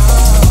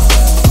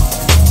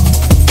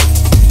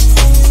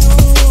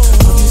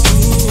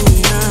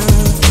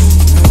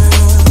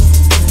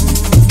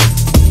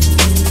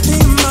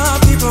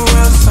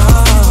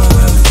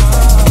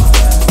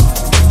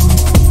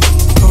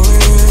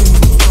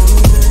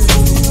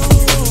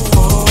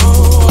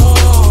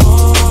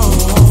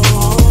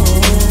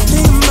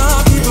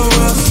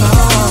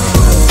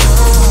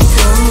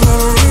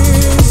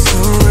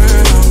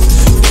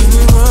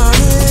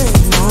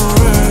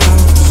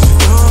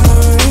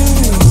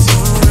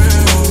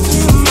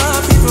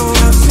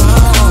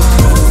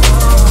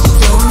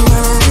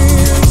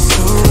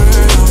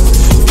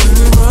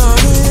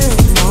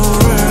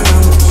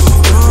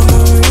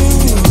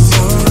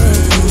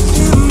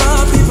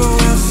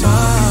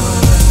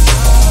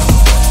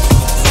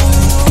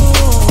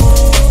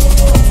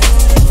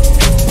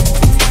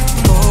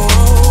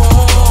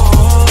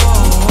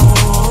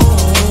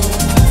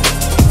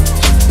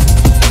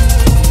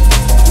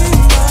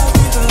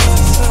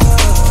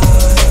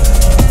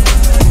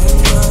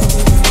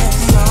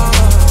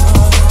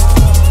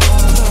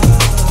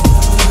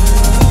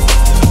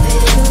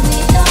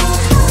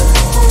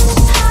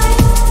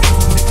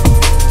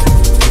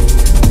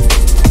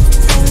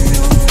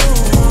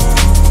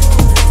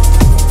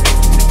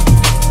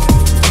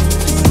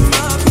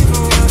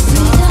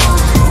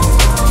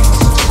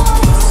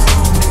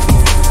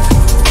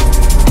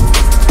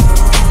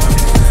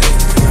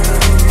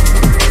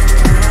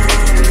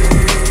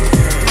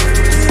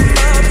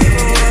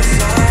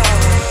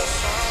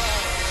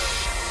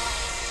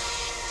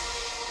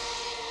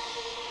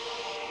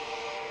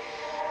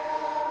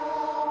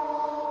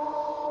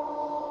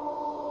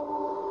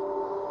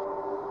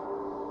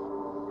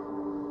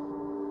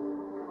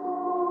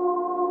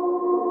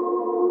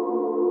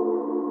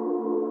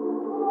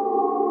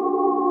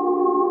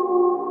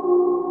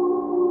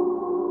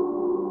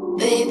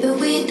 Baby,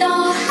 we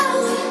don't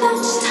have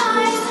much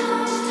time.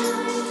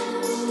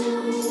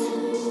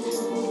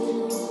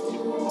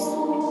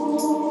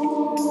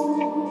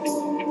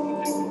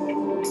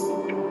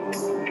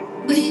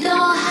 We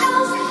don't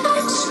have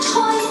much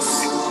choice.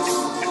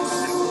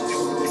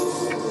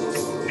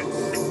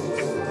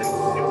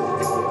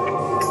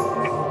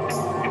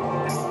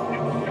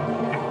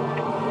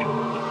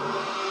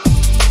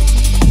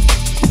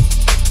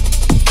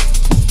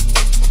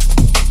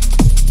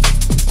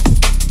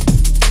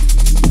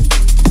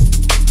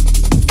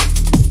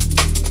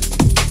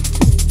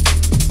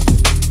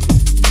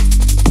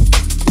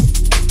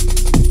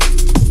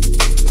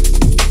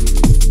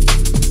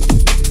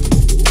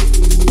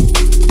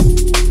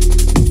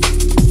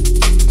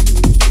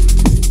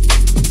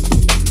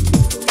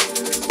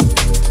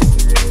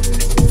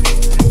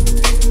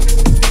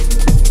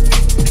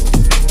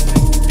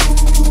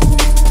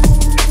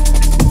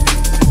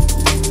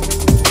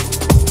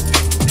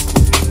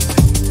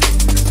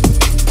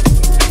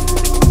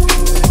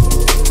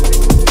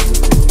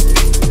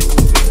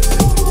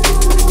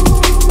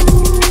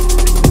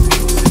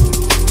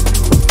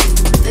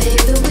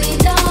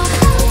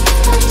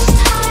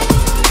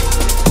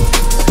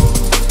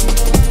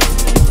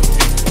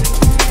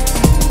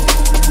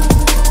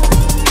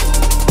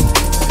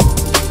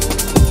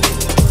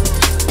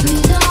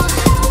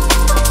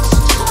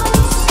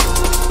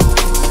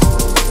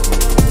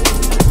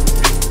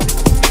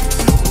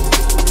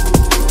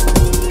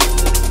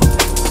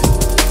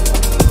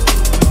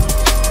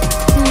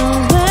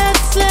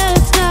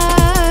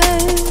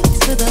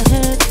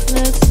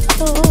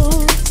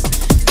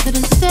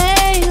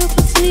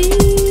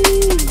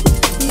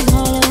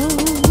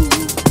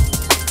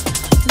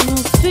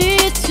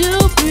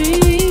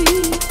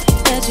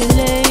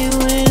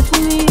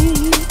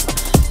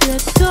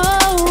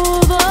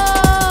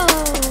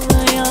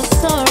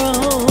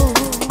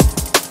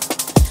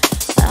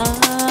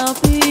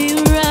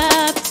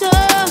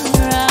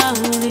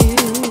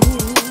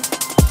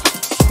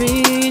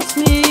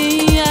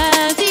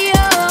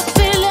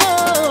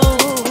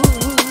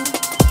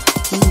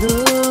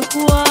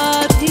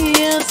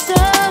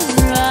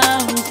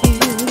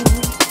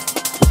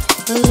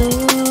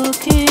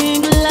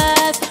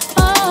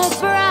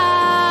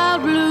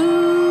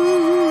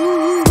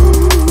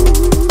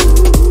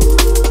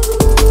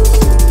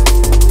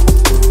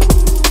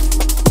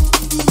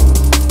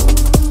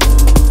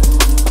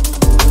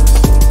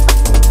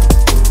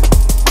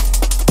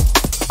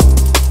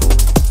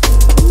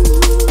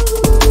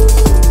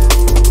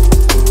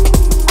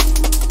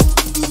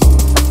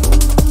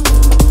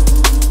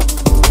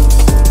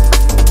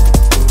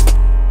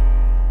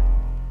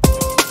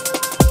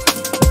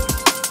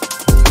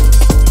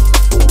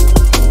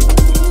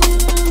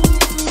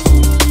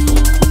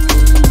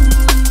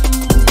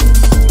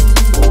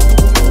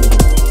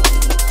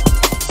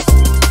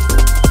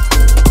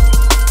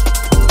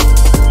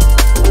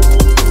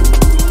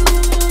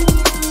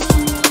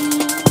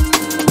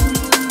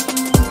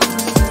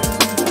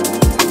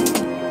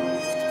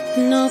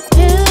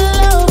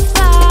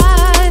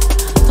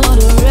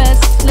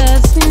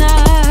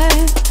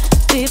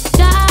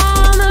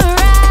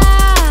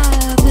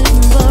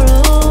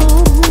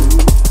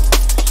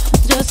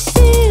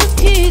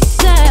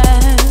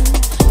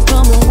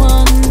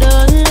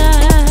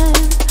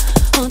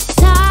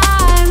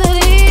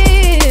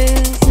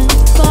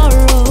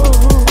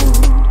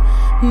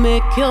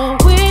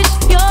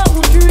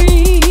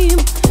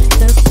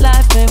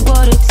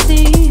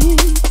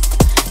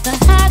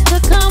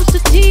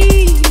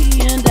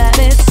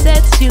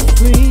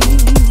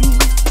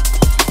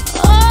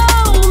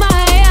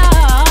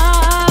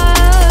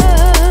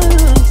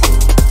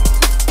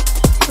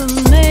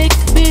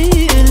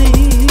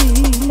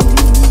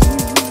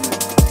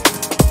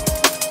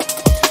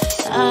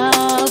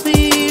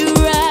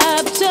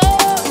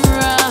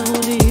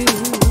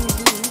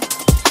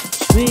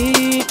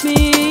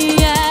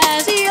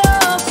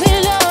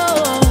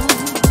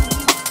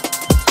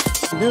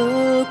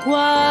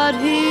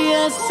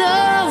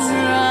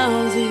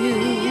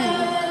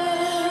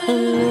 a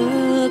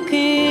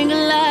looking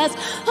glass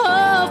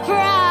of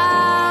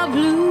proud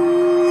blue.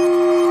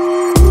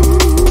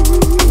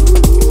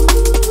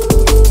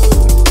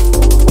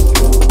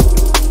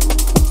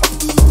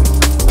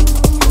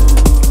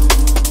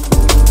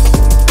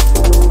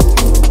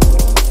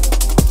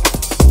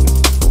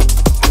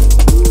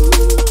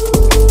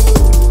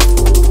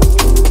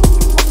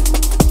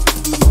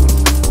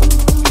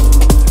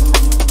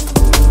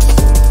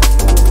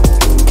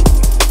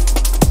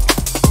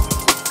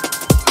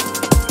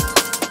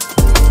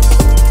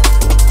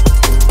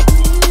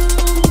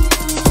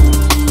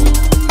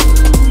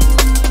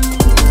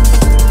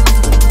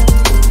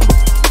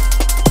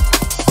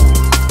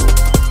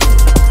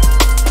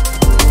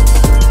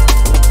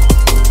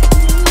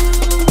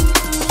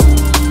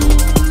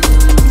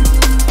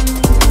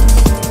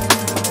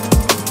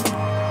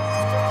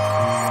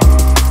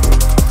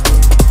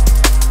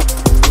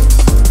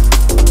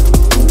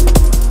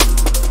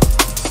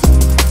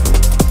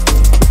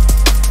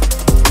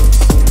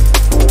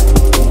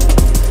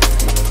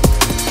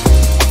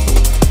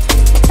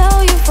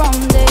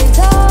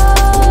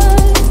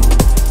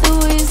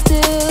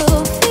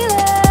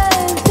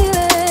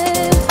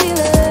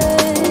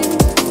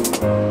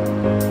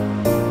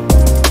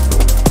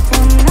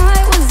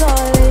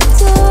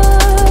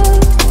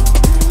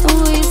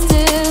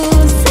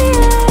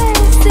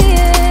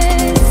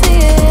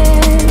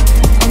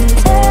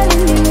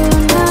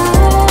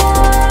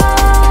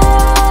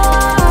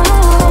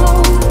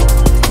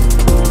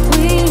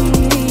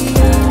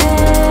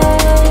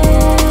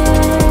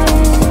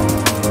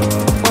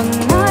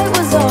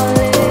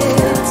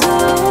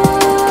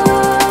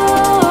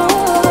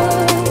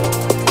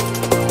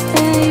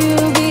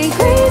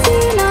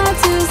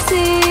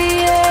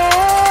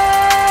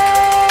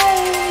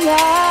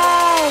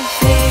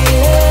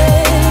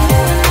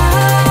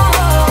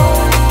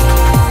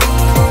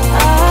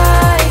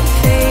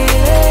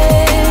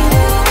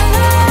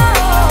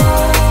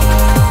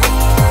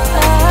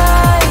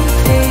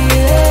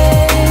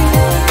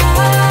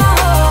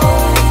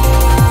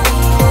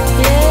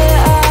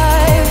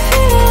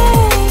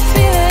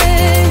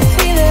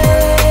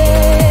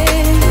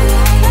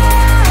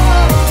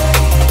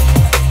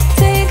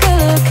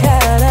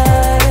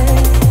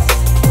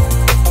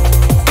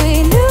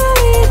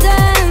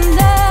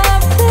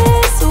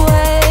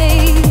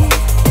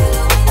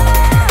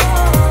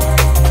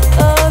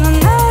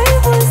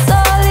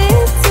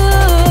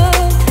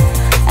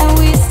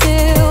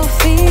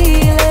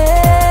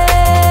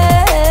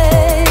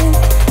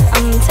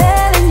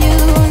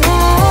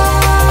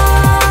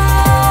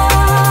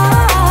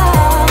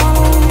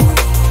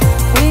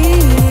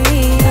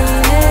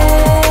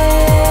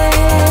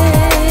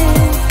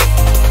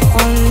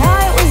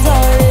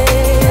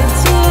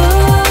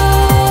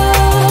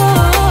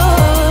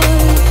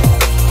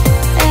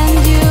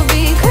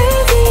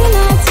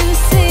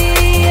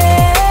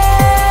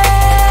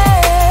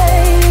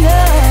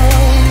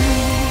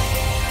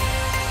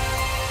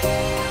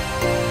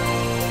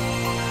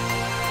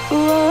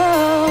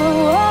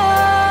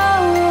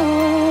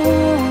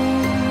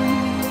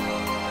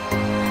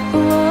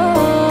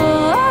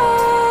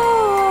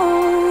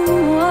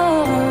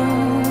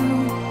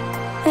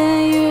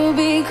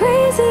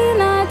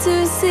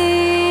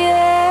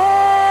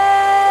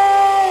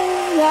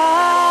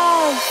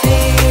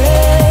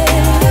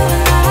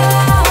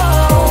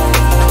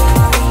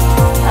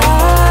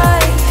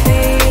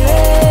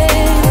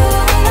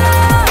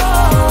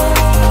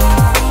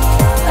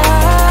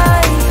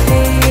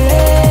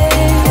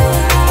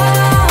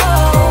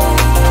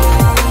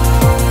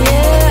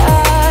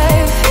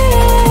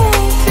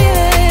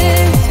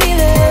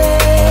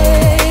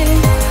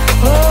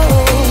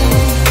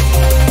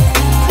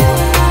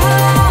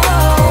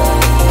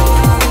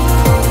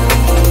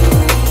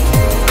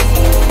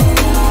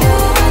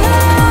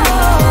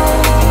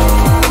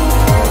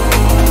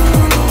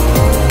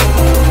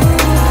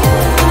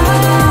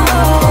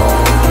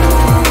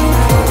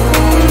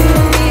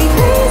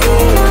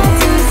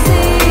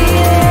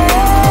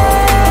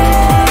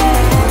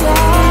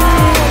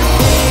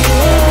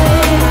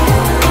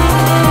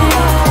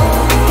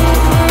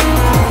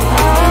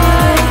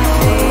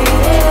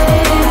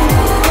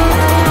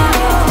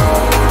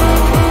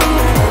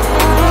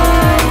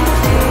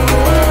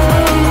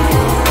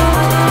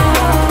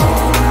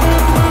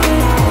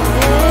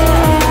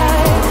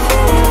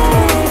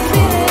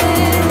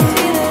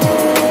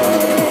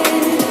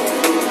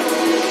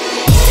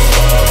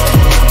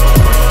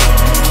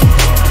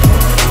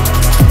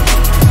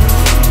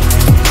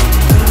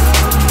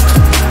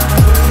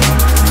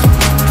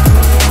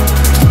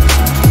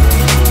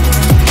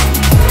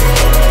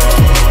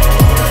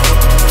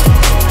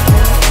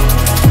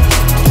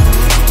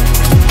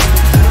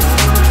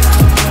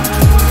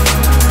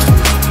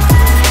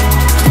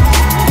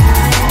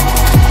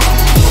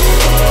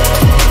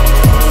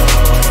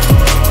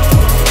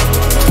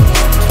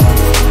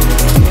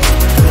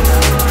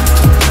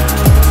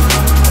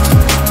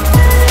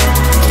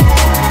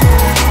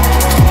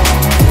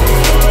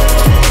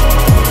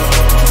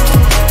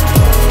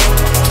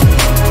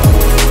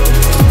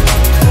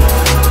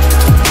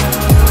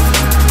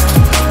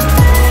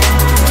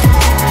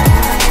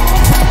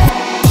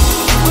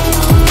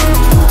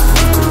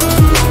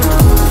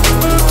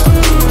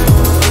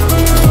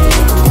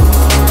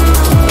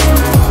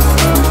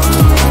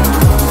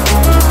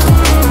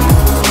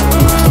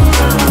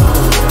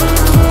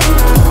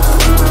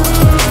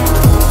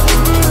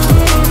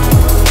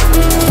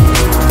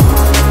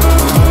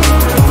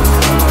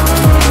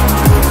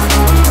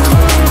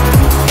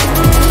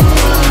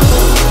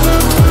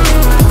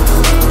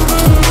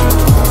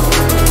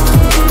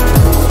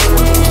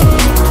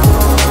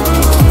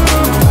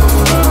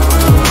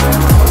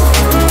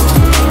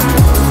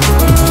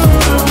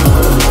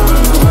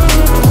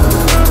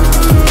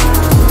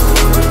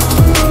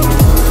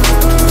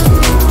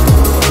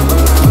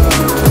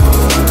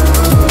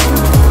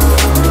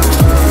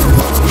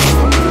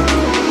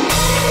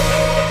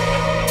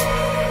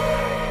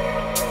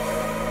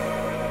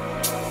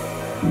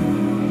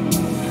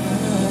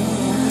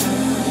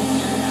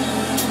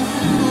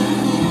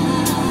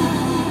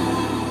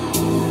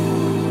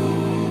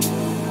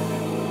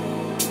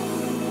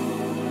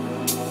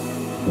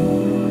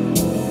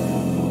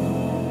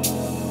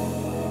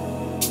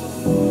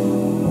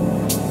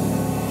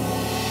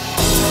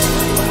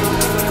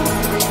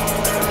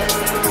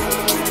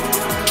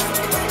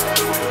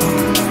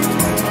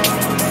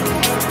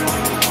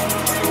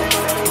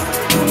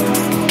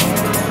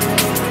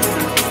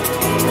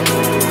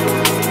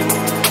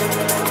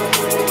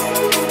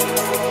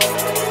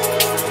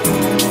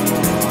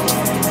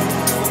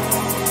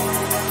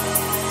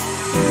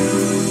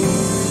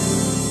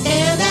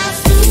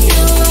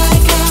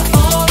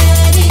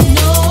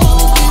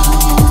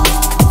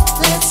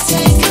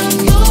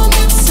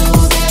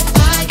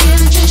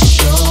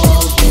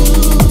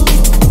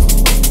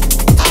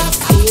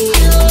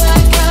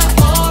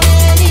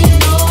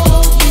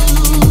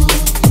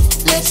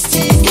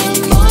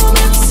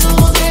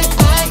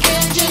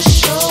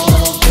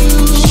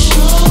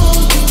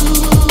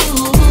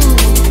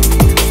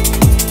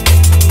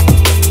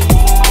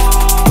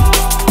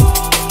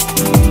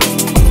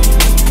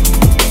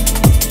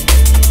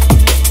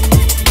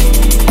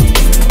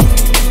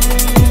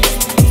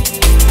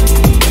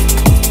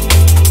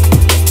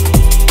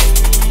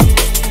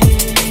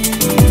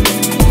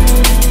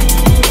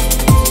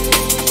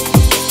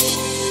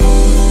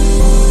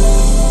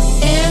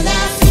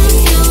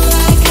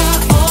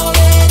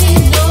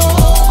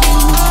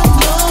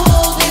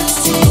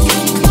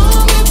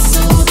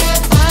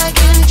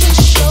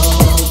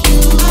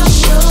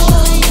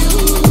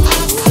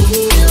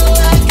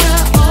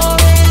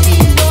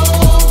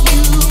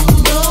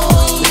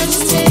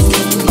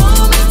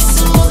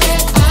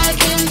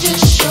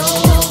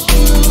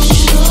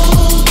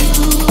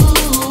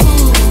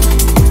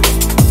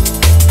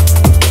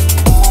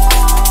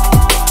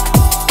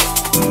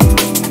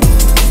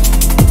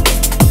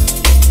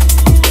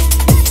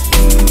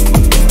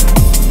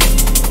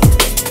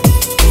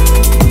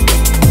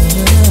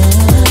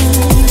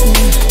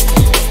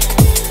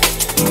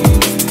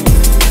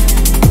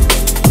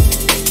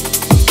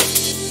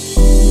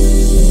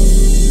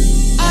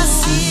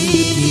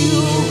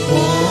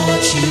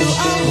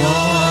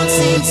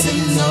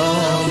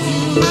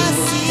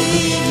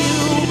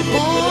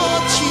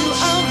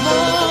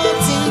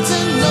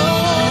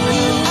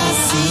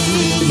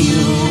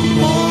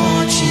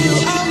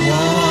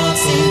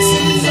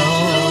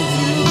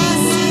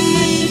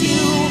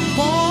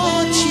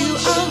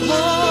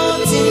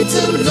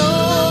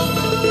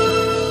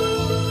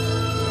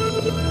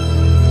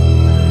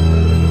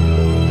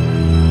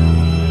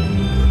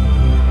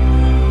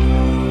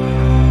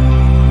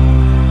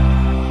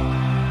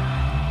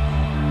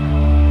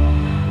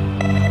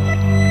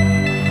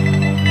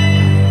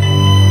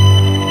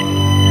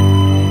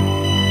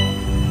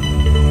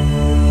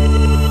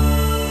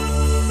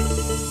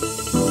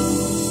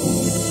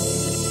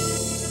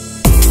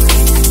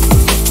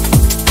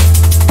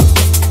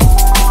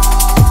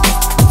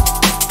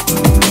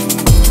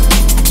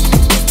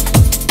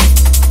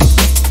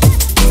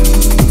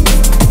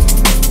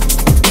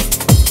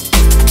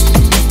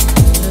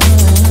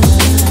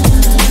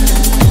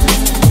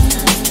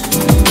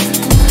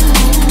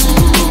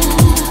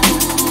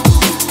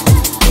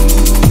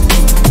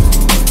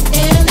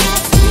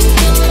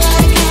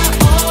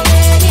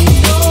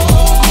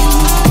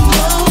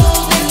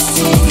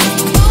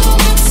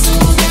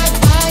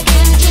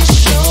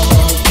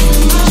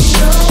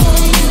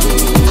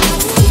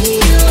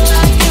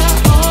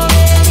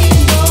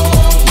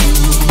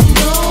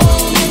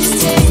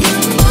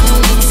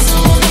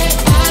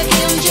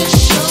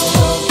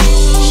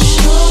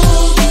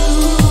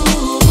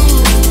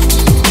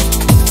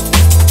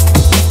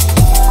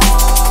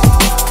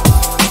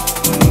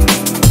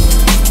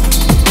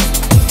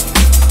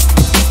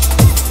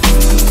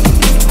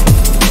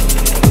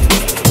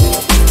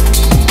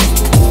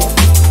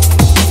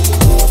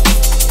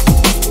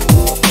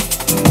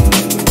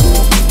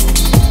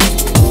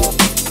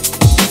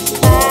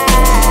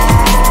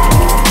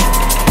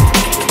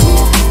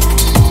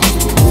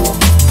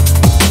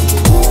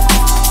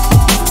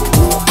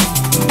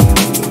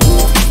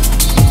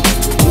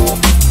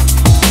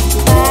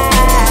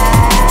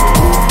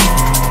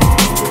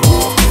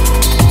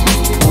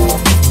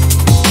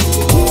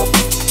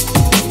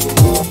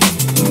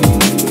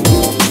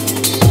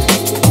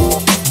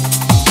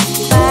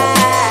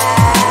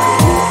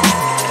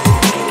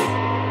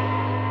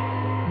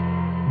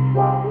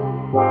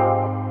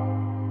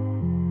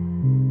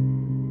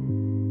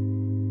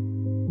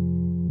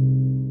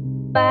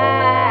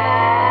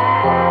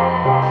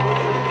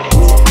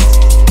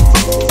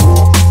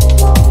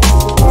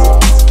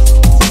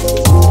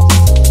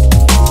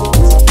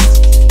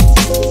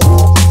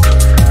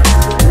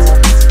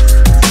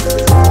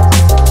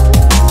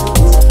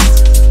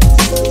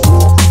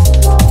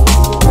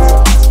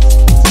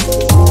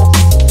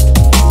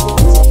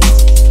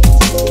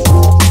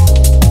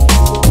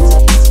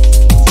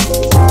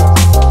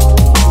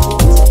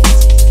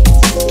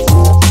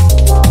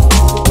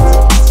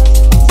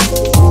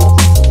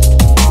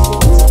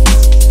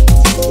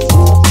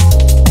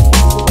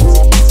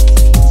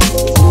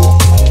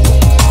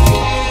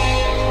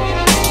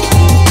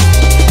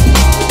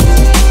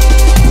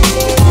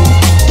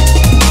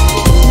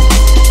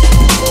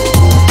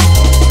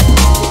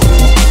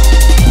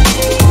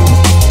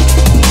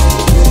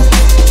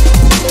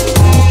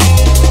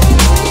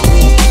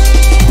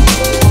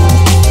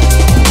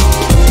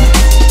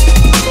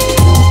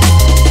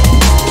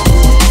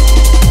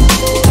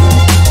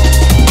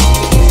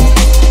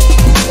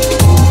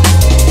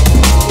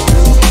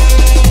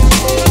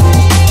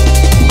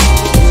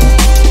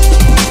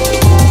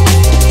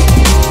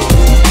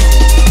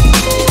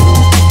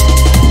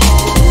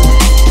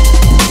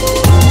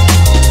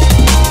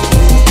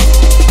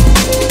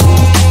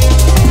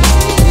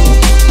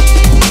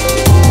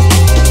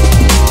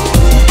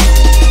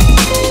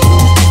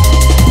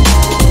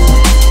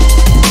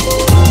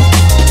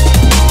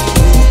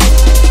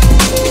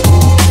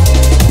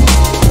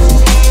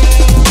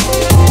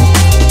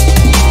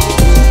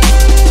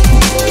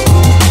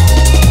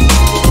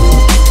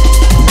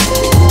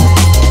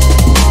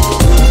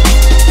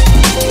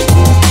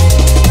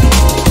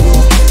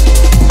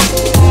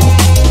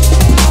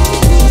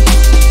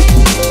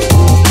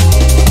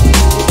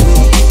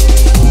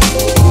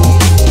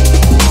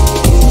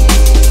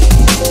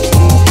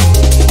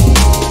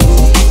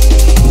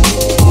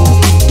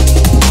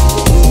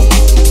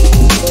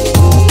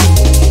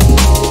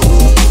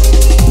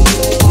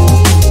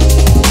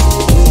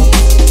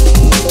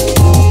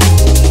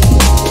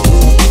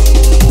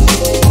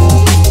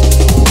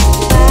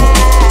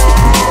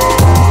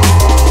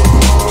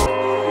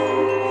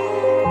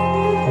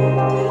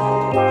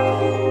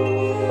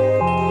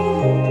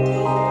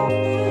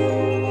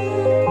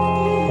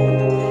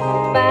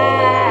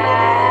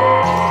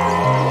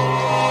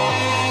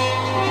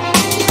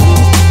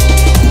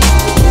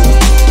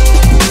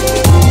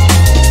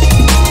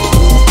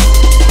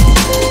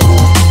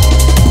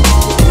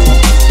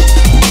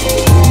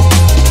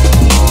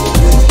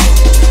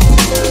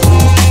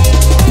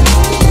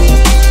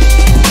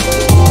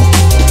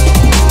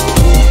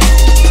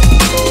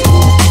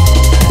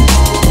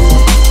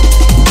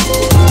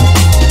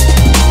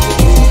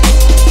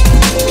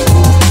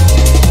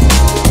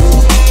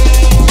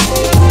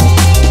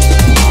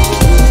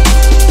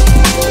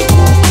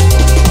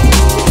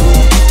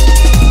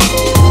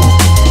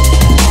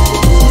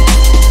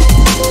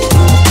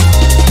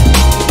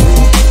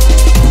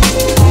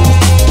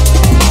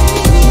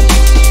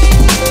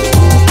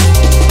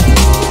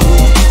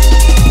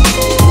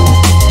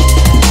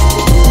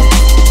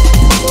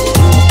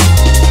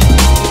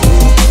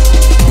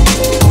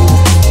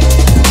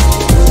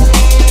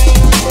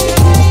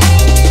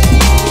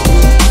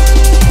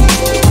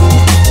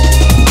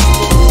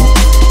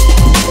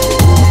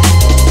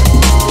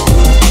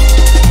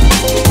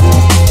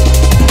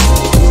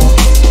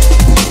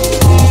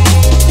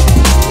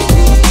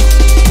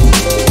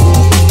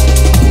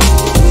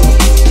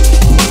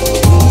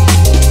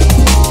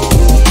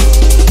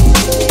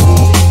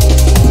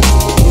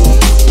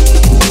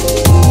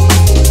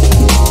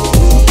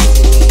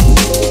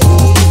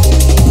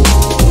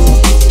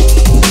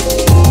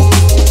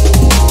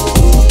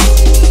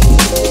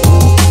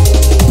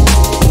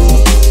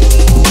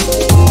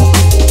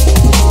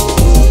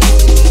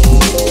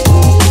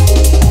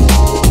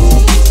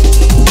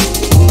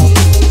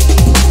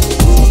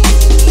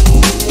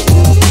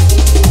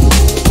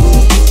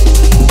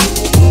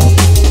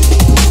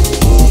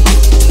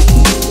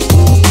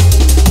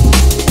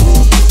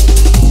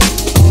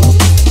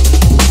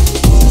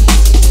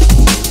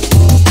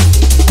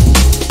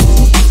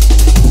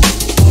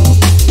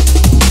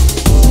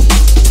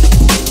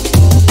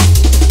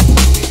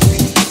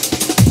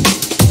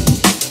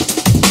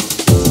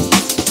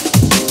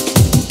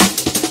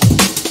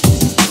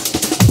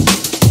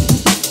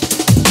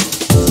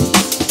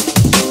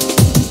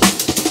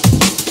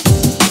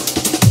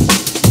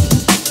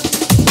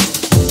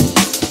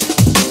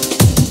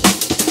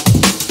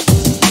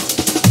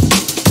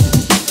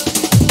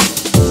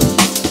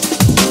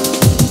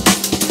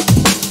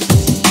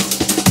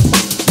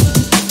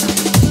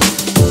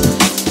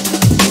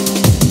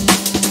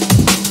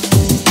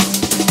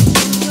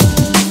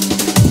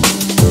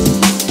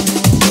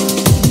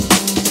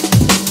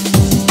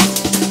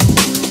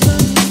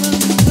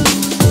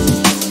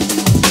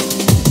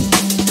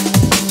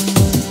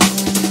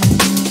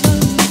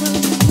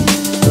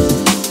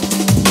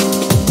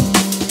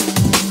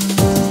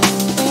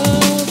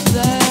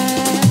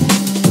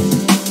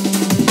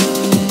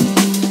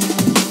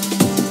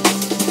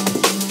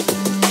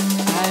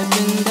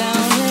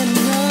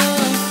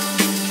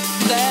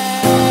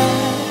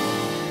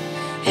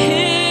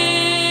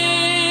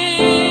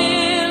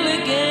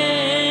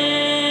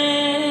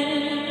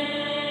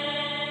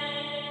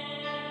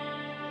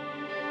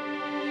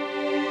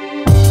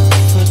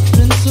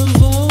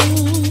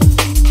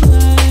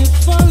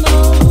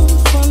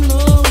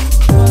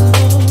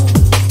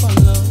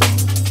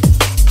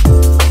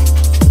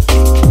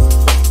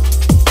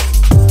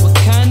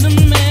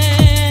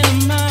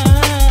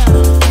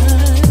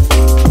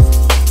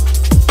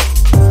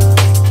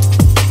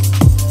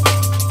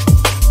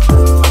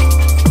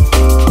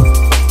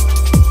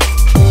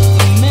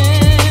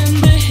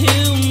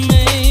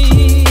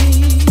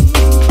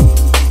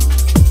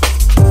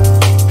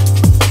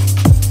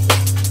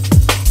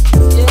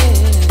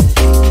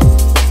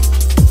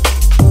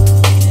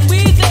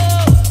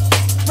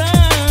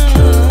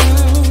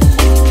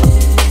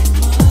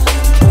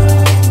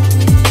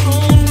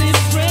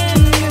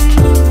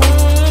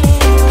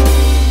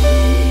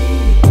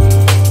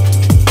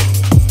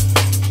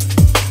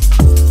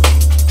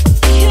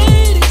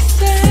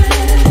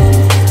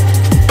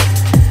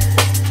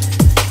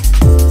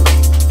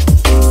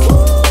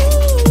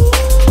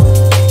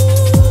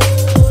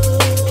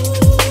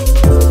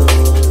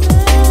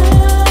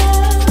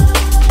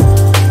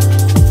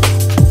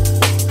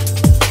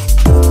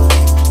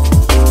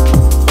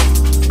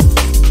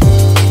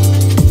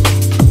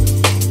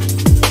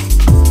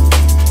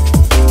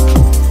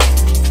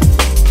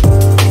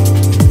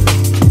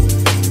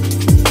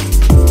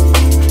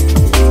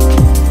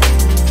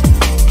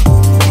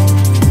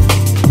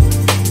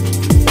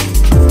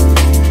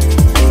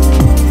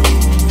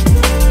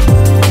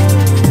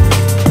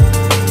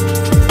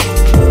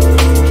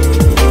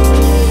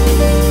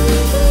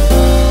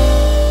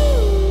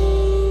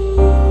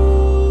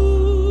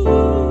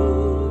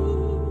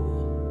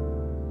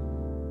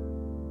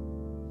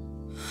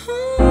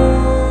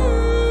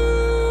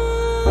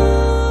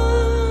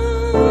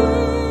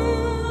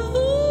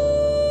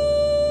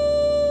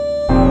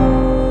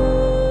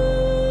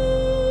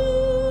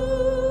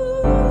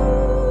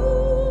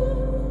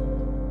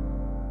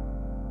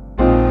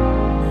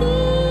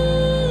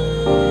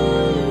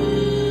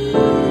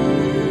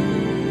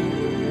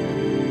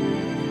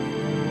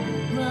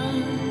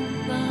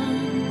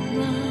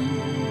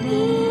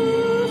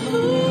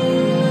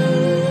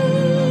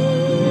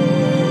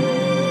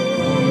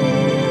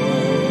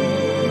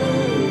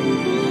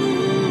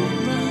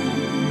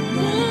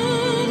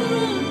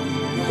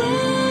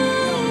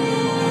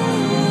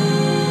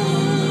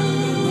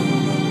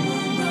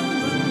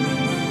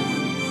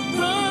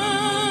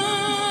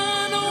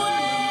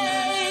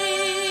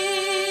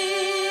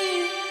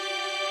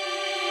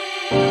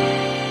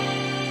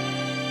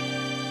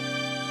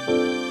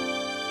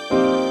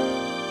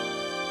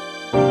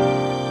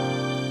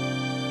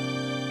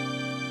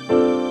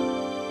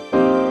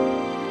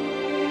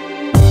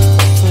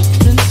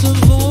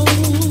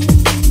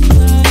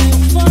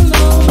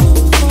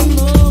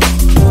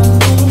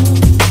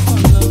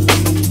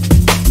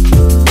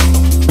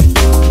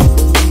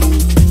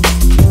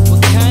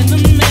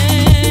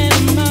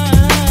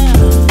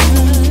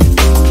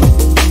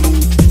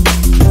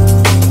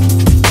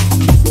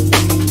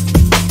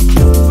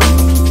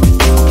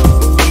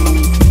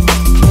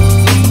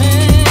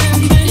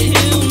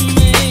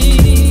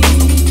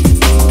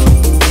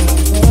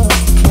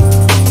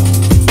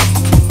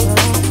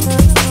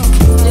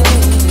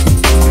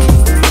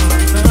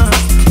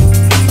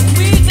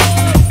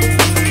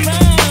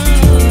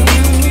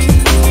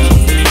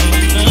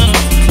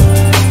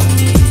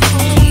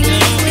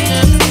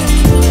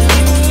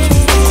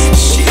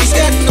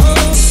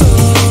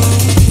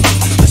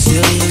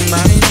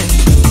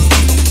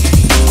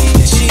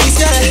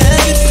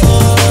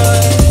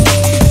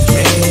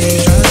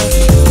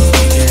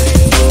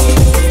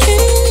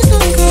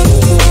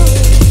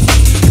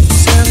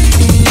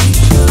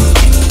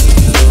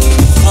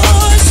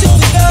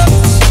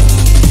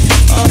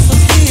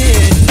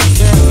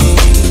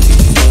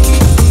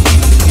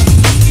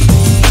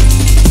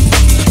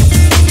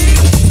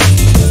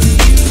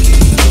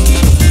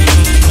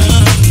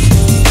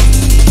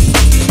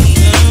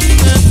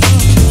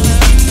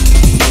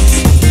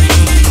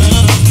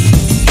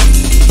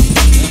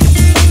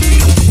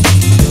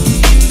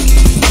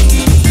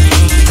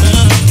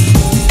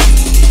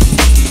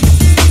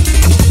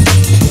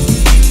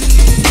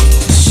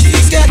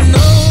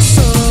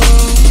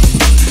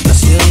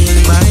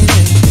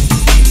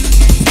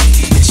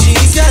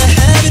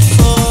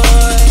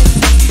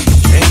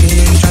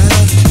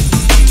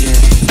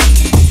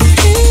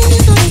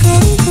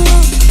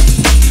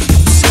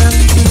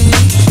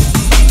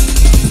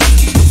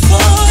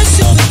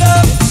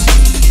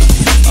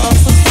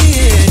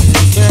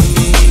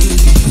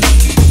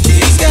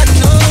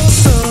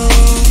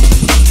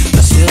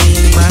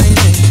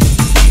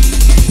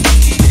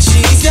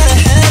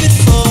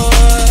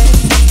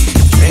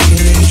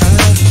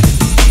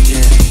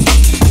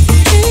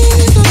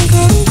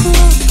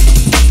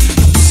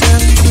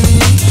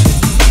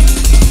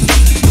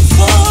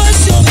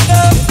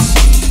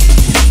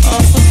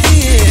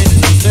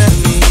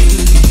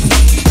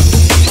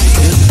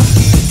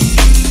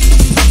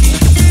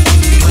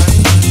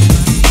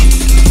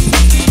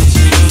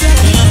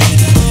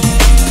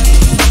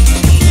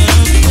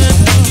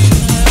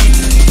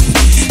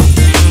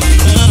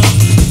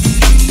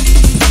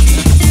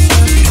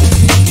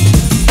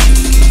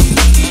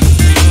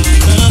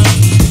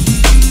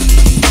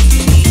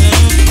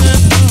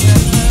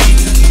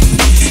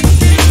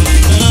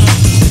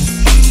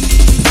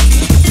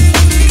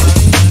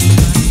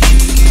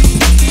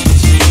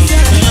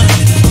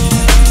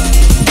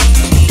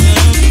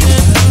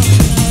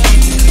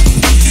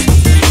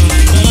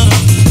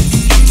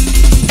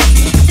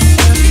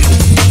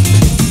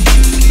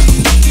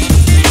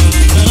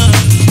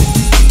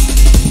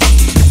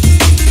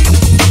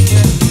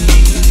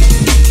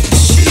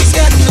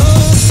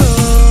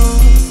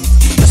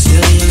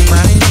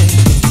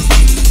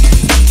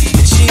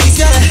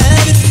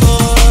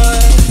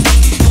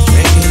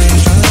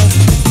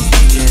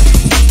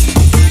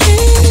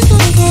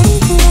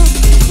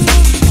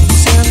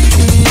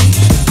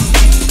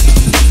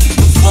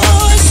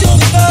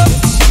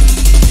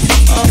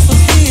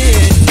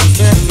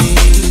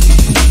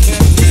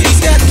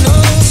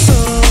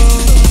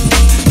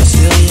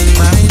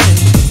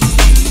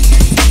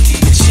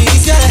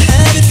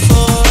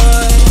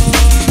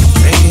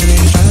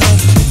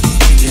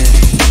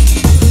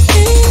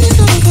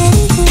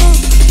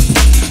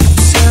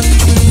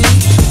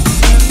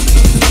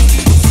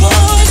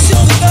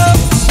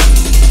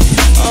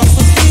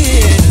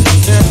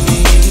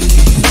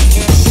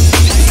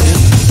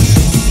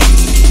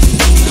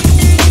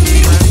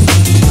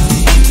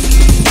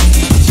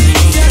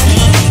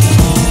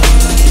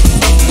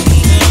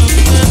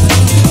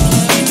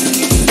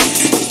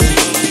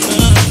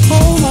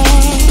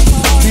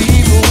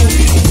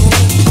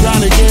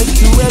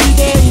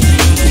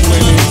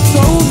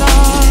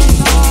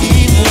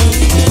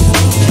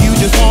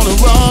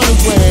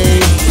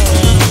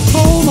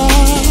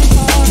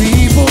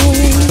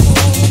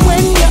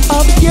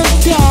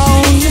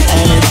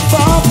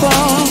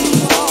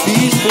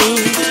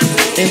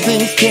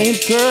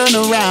 can't turn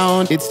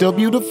around. It's still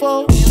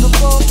beautiful.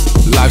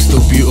 Life's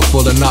still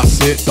beautiful and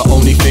that's it. The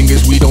only thing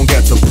is we don't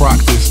get to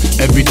practice.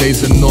 Every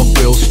day's an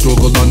uphill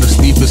struggle on the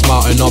steepest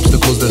mountain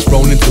obstacles that's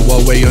thrown into our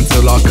way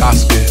until our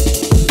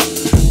casket.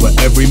 But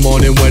every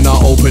morning when I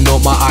open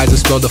up my eyes, I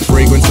smell the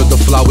fragrance of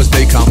the flowers,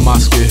 they can't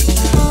mask it.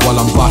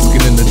 While I'm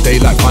basking in the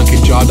daylight,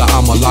 thanking Jah that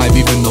I'm alive.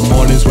 Even the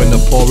mornings when the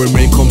pouring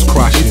rain comes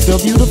crashing. It's so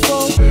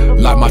beautiful.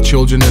 Like my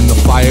children and the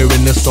fire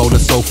in the soul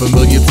that's so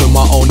familiar to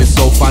my own, it's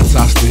so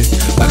fantastic.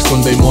 Like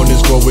Sunday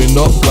mornings growing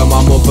up, when my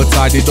mother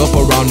tidied up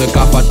around the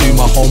gaff, I do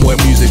my homework,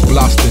 music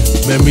blasting,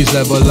 memories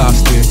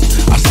everlasting.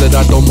 I said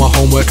I done my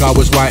homework, I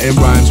was writing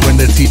rhymes.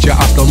 When the teacher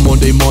asked on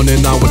Monday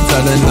morning, I was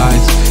telling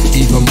lies.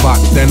 Even back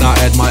then I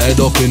had my head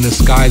up in the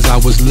skies. I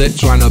was lit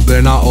trying to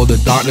burn out all the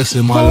darkness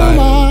in my life.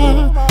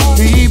 My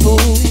people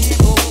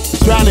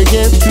trying to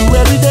get through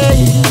every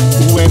day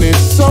when it's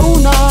so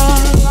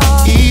not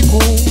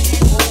equal.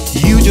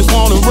 You just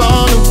wanna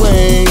run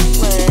away.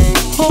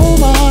 Oh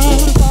my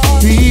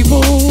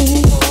people,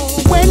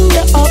 when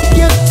you're up,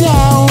 you're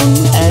down,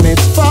 and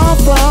it's far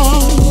from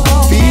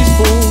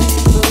peaceful,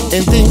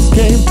 and things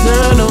can't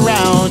turn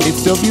around.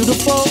 It's so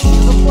beautiful.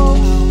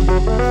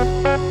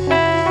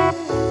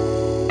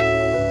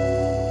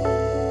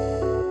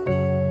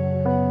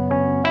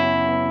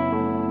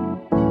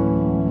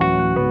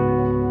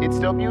 It's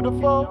still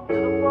beautiful.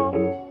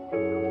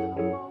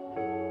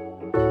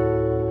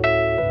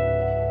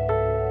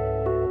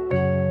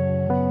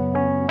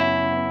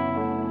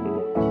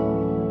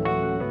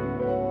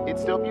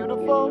 It's still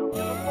beautiful.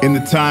 In the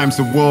times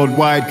of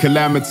worldwide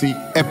calamity,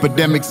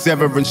 epidemics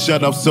sever and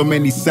shut off so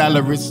many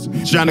salaries.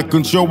 Trying to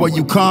control what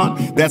you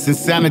can't, that's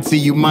insanity.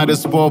 You might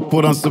as well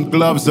put on some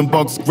gloves and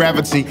box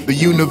gravity. The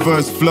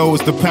universe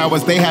flows, the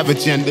powers, they have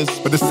agendas.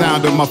 But the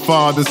sound of my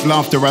father's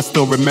laughter I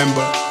still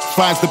remember.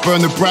 Fires that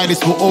burn the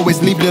brightest will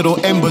always leave little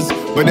embers.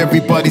 But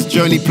everybody's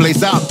journey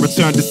plays out,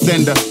 return to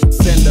sender.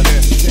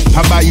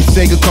 How about you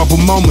take a couple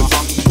moments?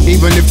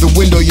 Even if the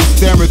window you're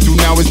staring through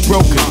now is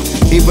broken,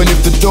 even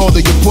if the door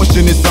that you're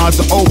pushing is hard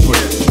to open,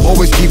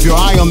 always keep your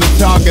eye on the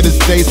target and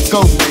stay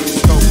scoped.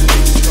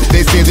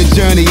 They say the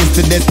journey is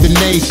the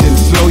destination.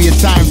 Slow your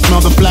time,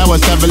 smell the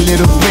flowers, have a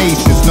little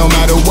patience. No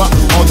matter what,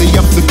 all the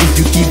obstacles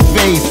you keep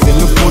facing,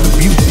 look for the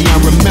beauty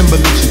and remember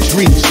that your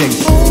dream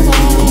chasing.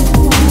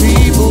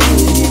 People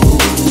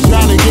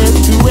trying to get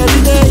through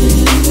every day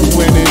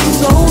when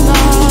it's so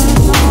not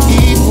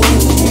equal.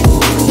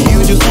 You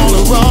just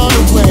wanna run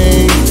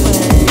away.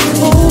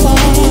 Oh my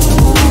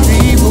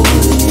people,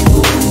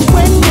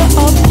 when you're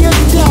up,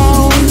 you're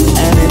down,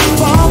 and it's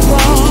far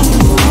from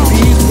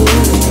peaceful,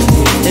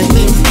 and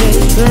things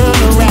can't turn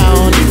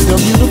around. It's so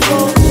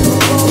beautiful.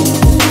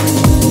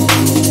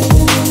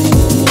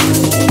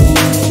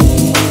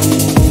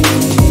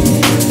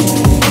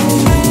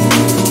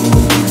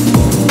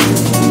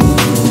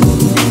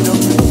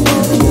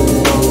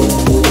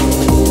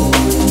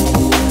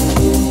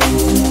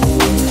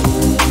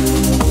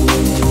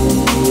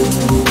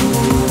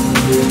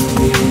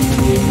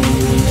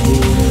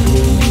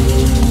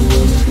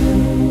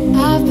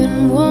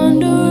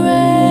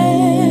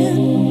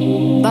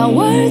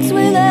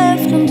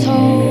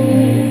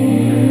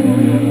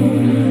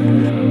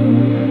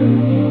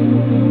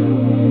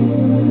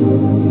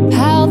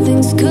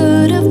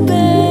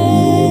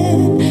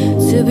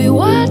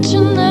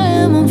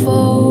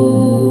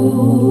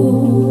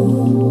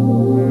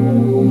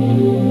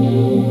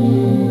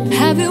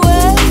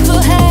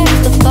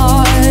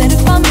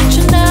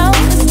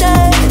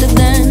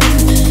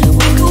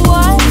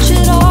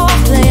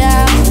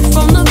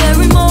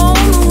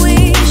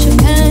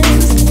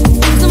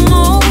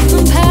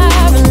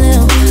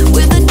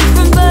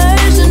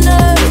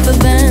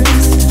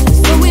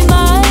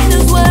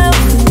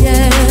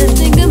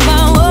 Thinking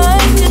about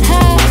what could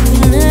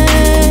happen next.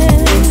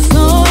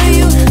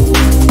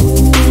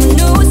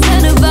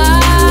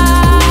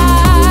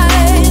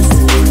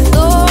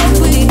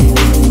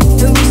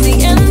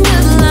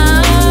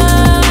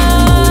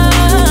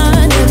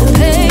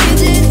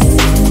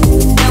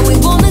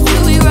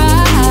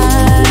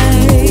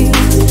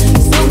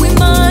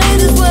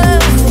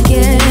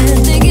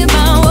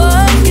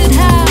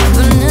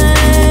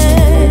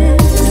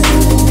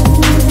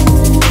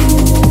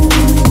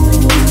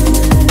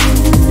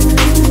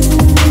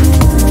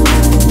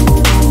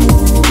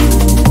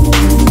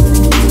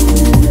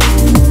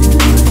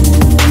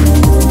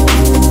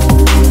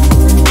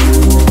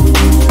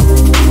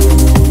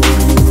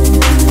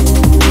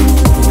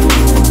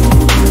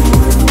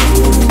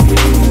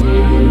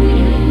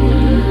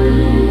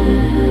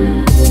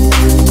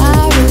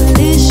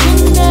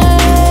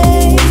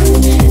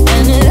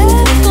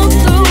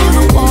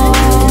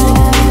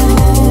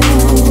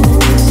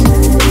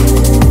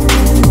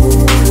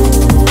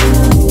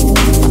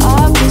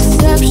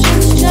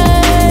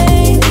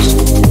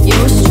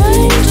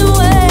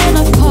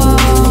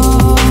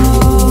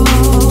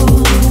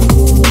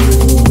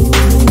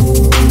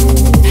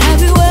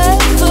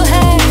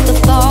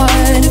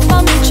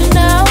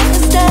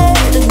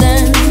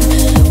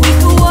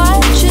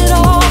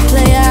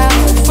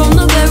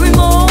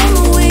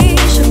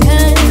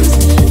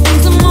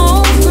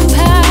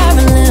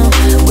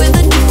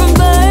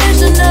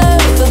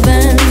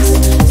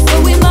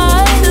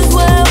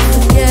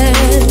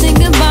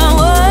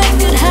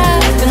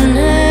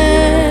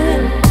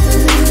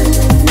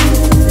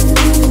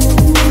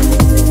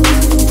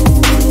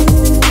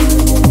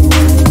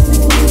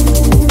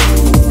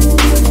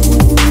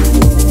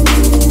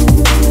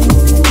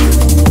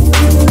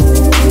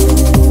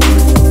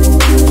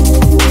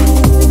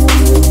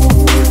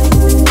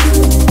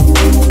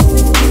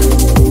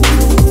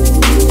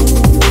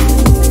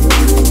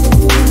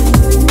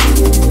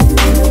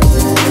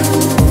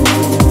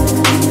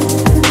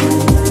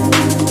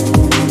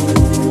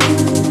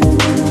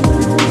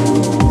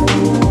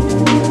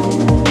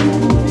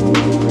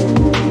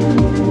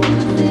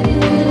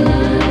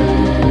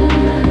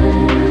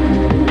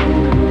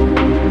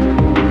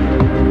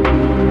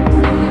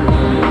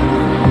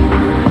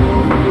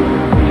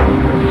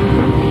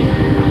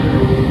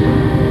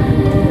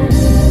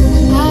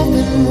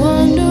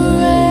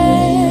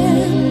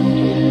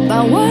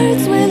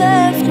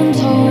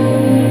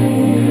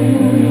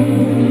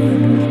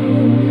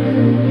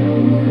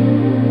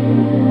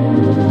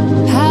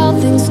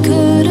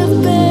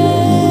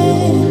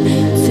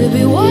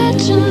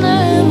 you know.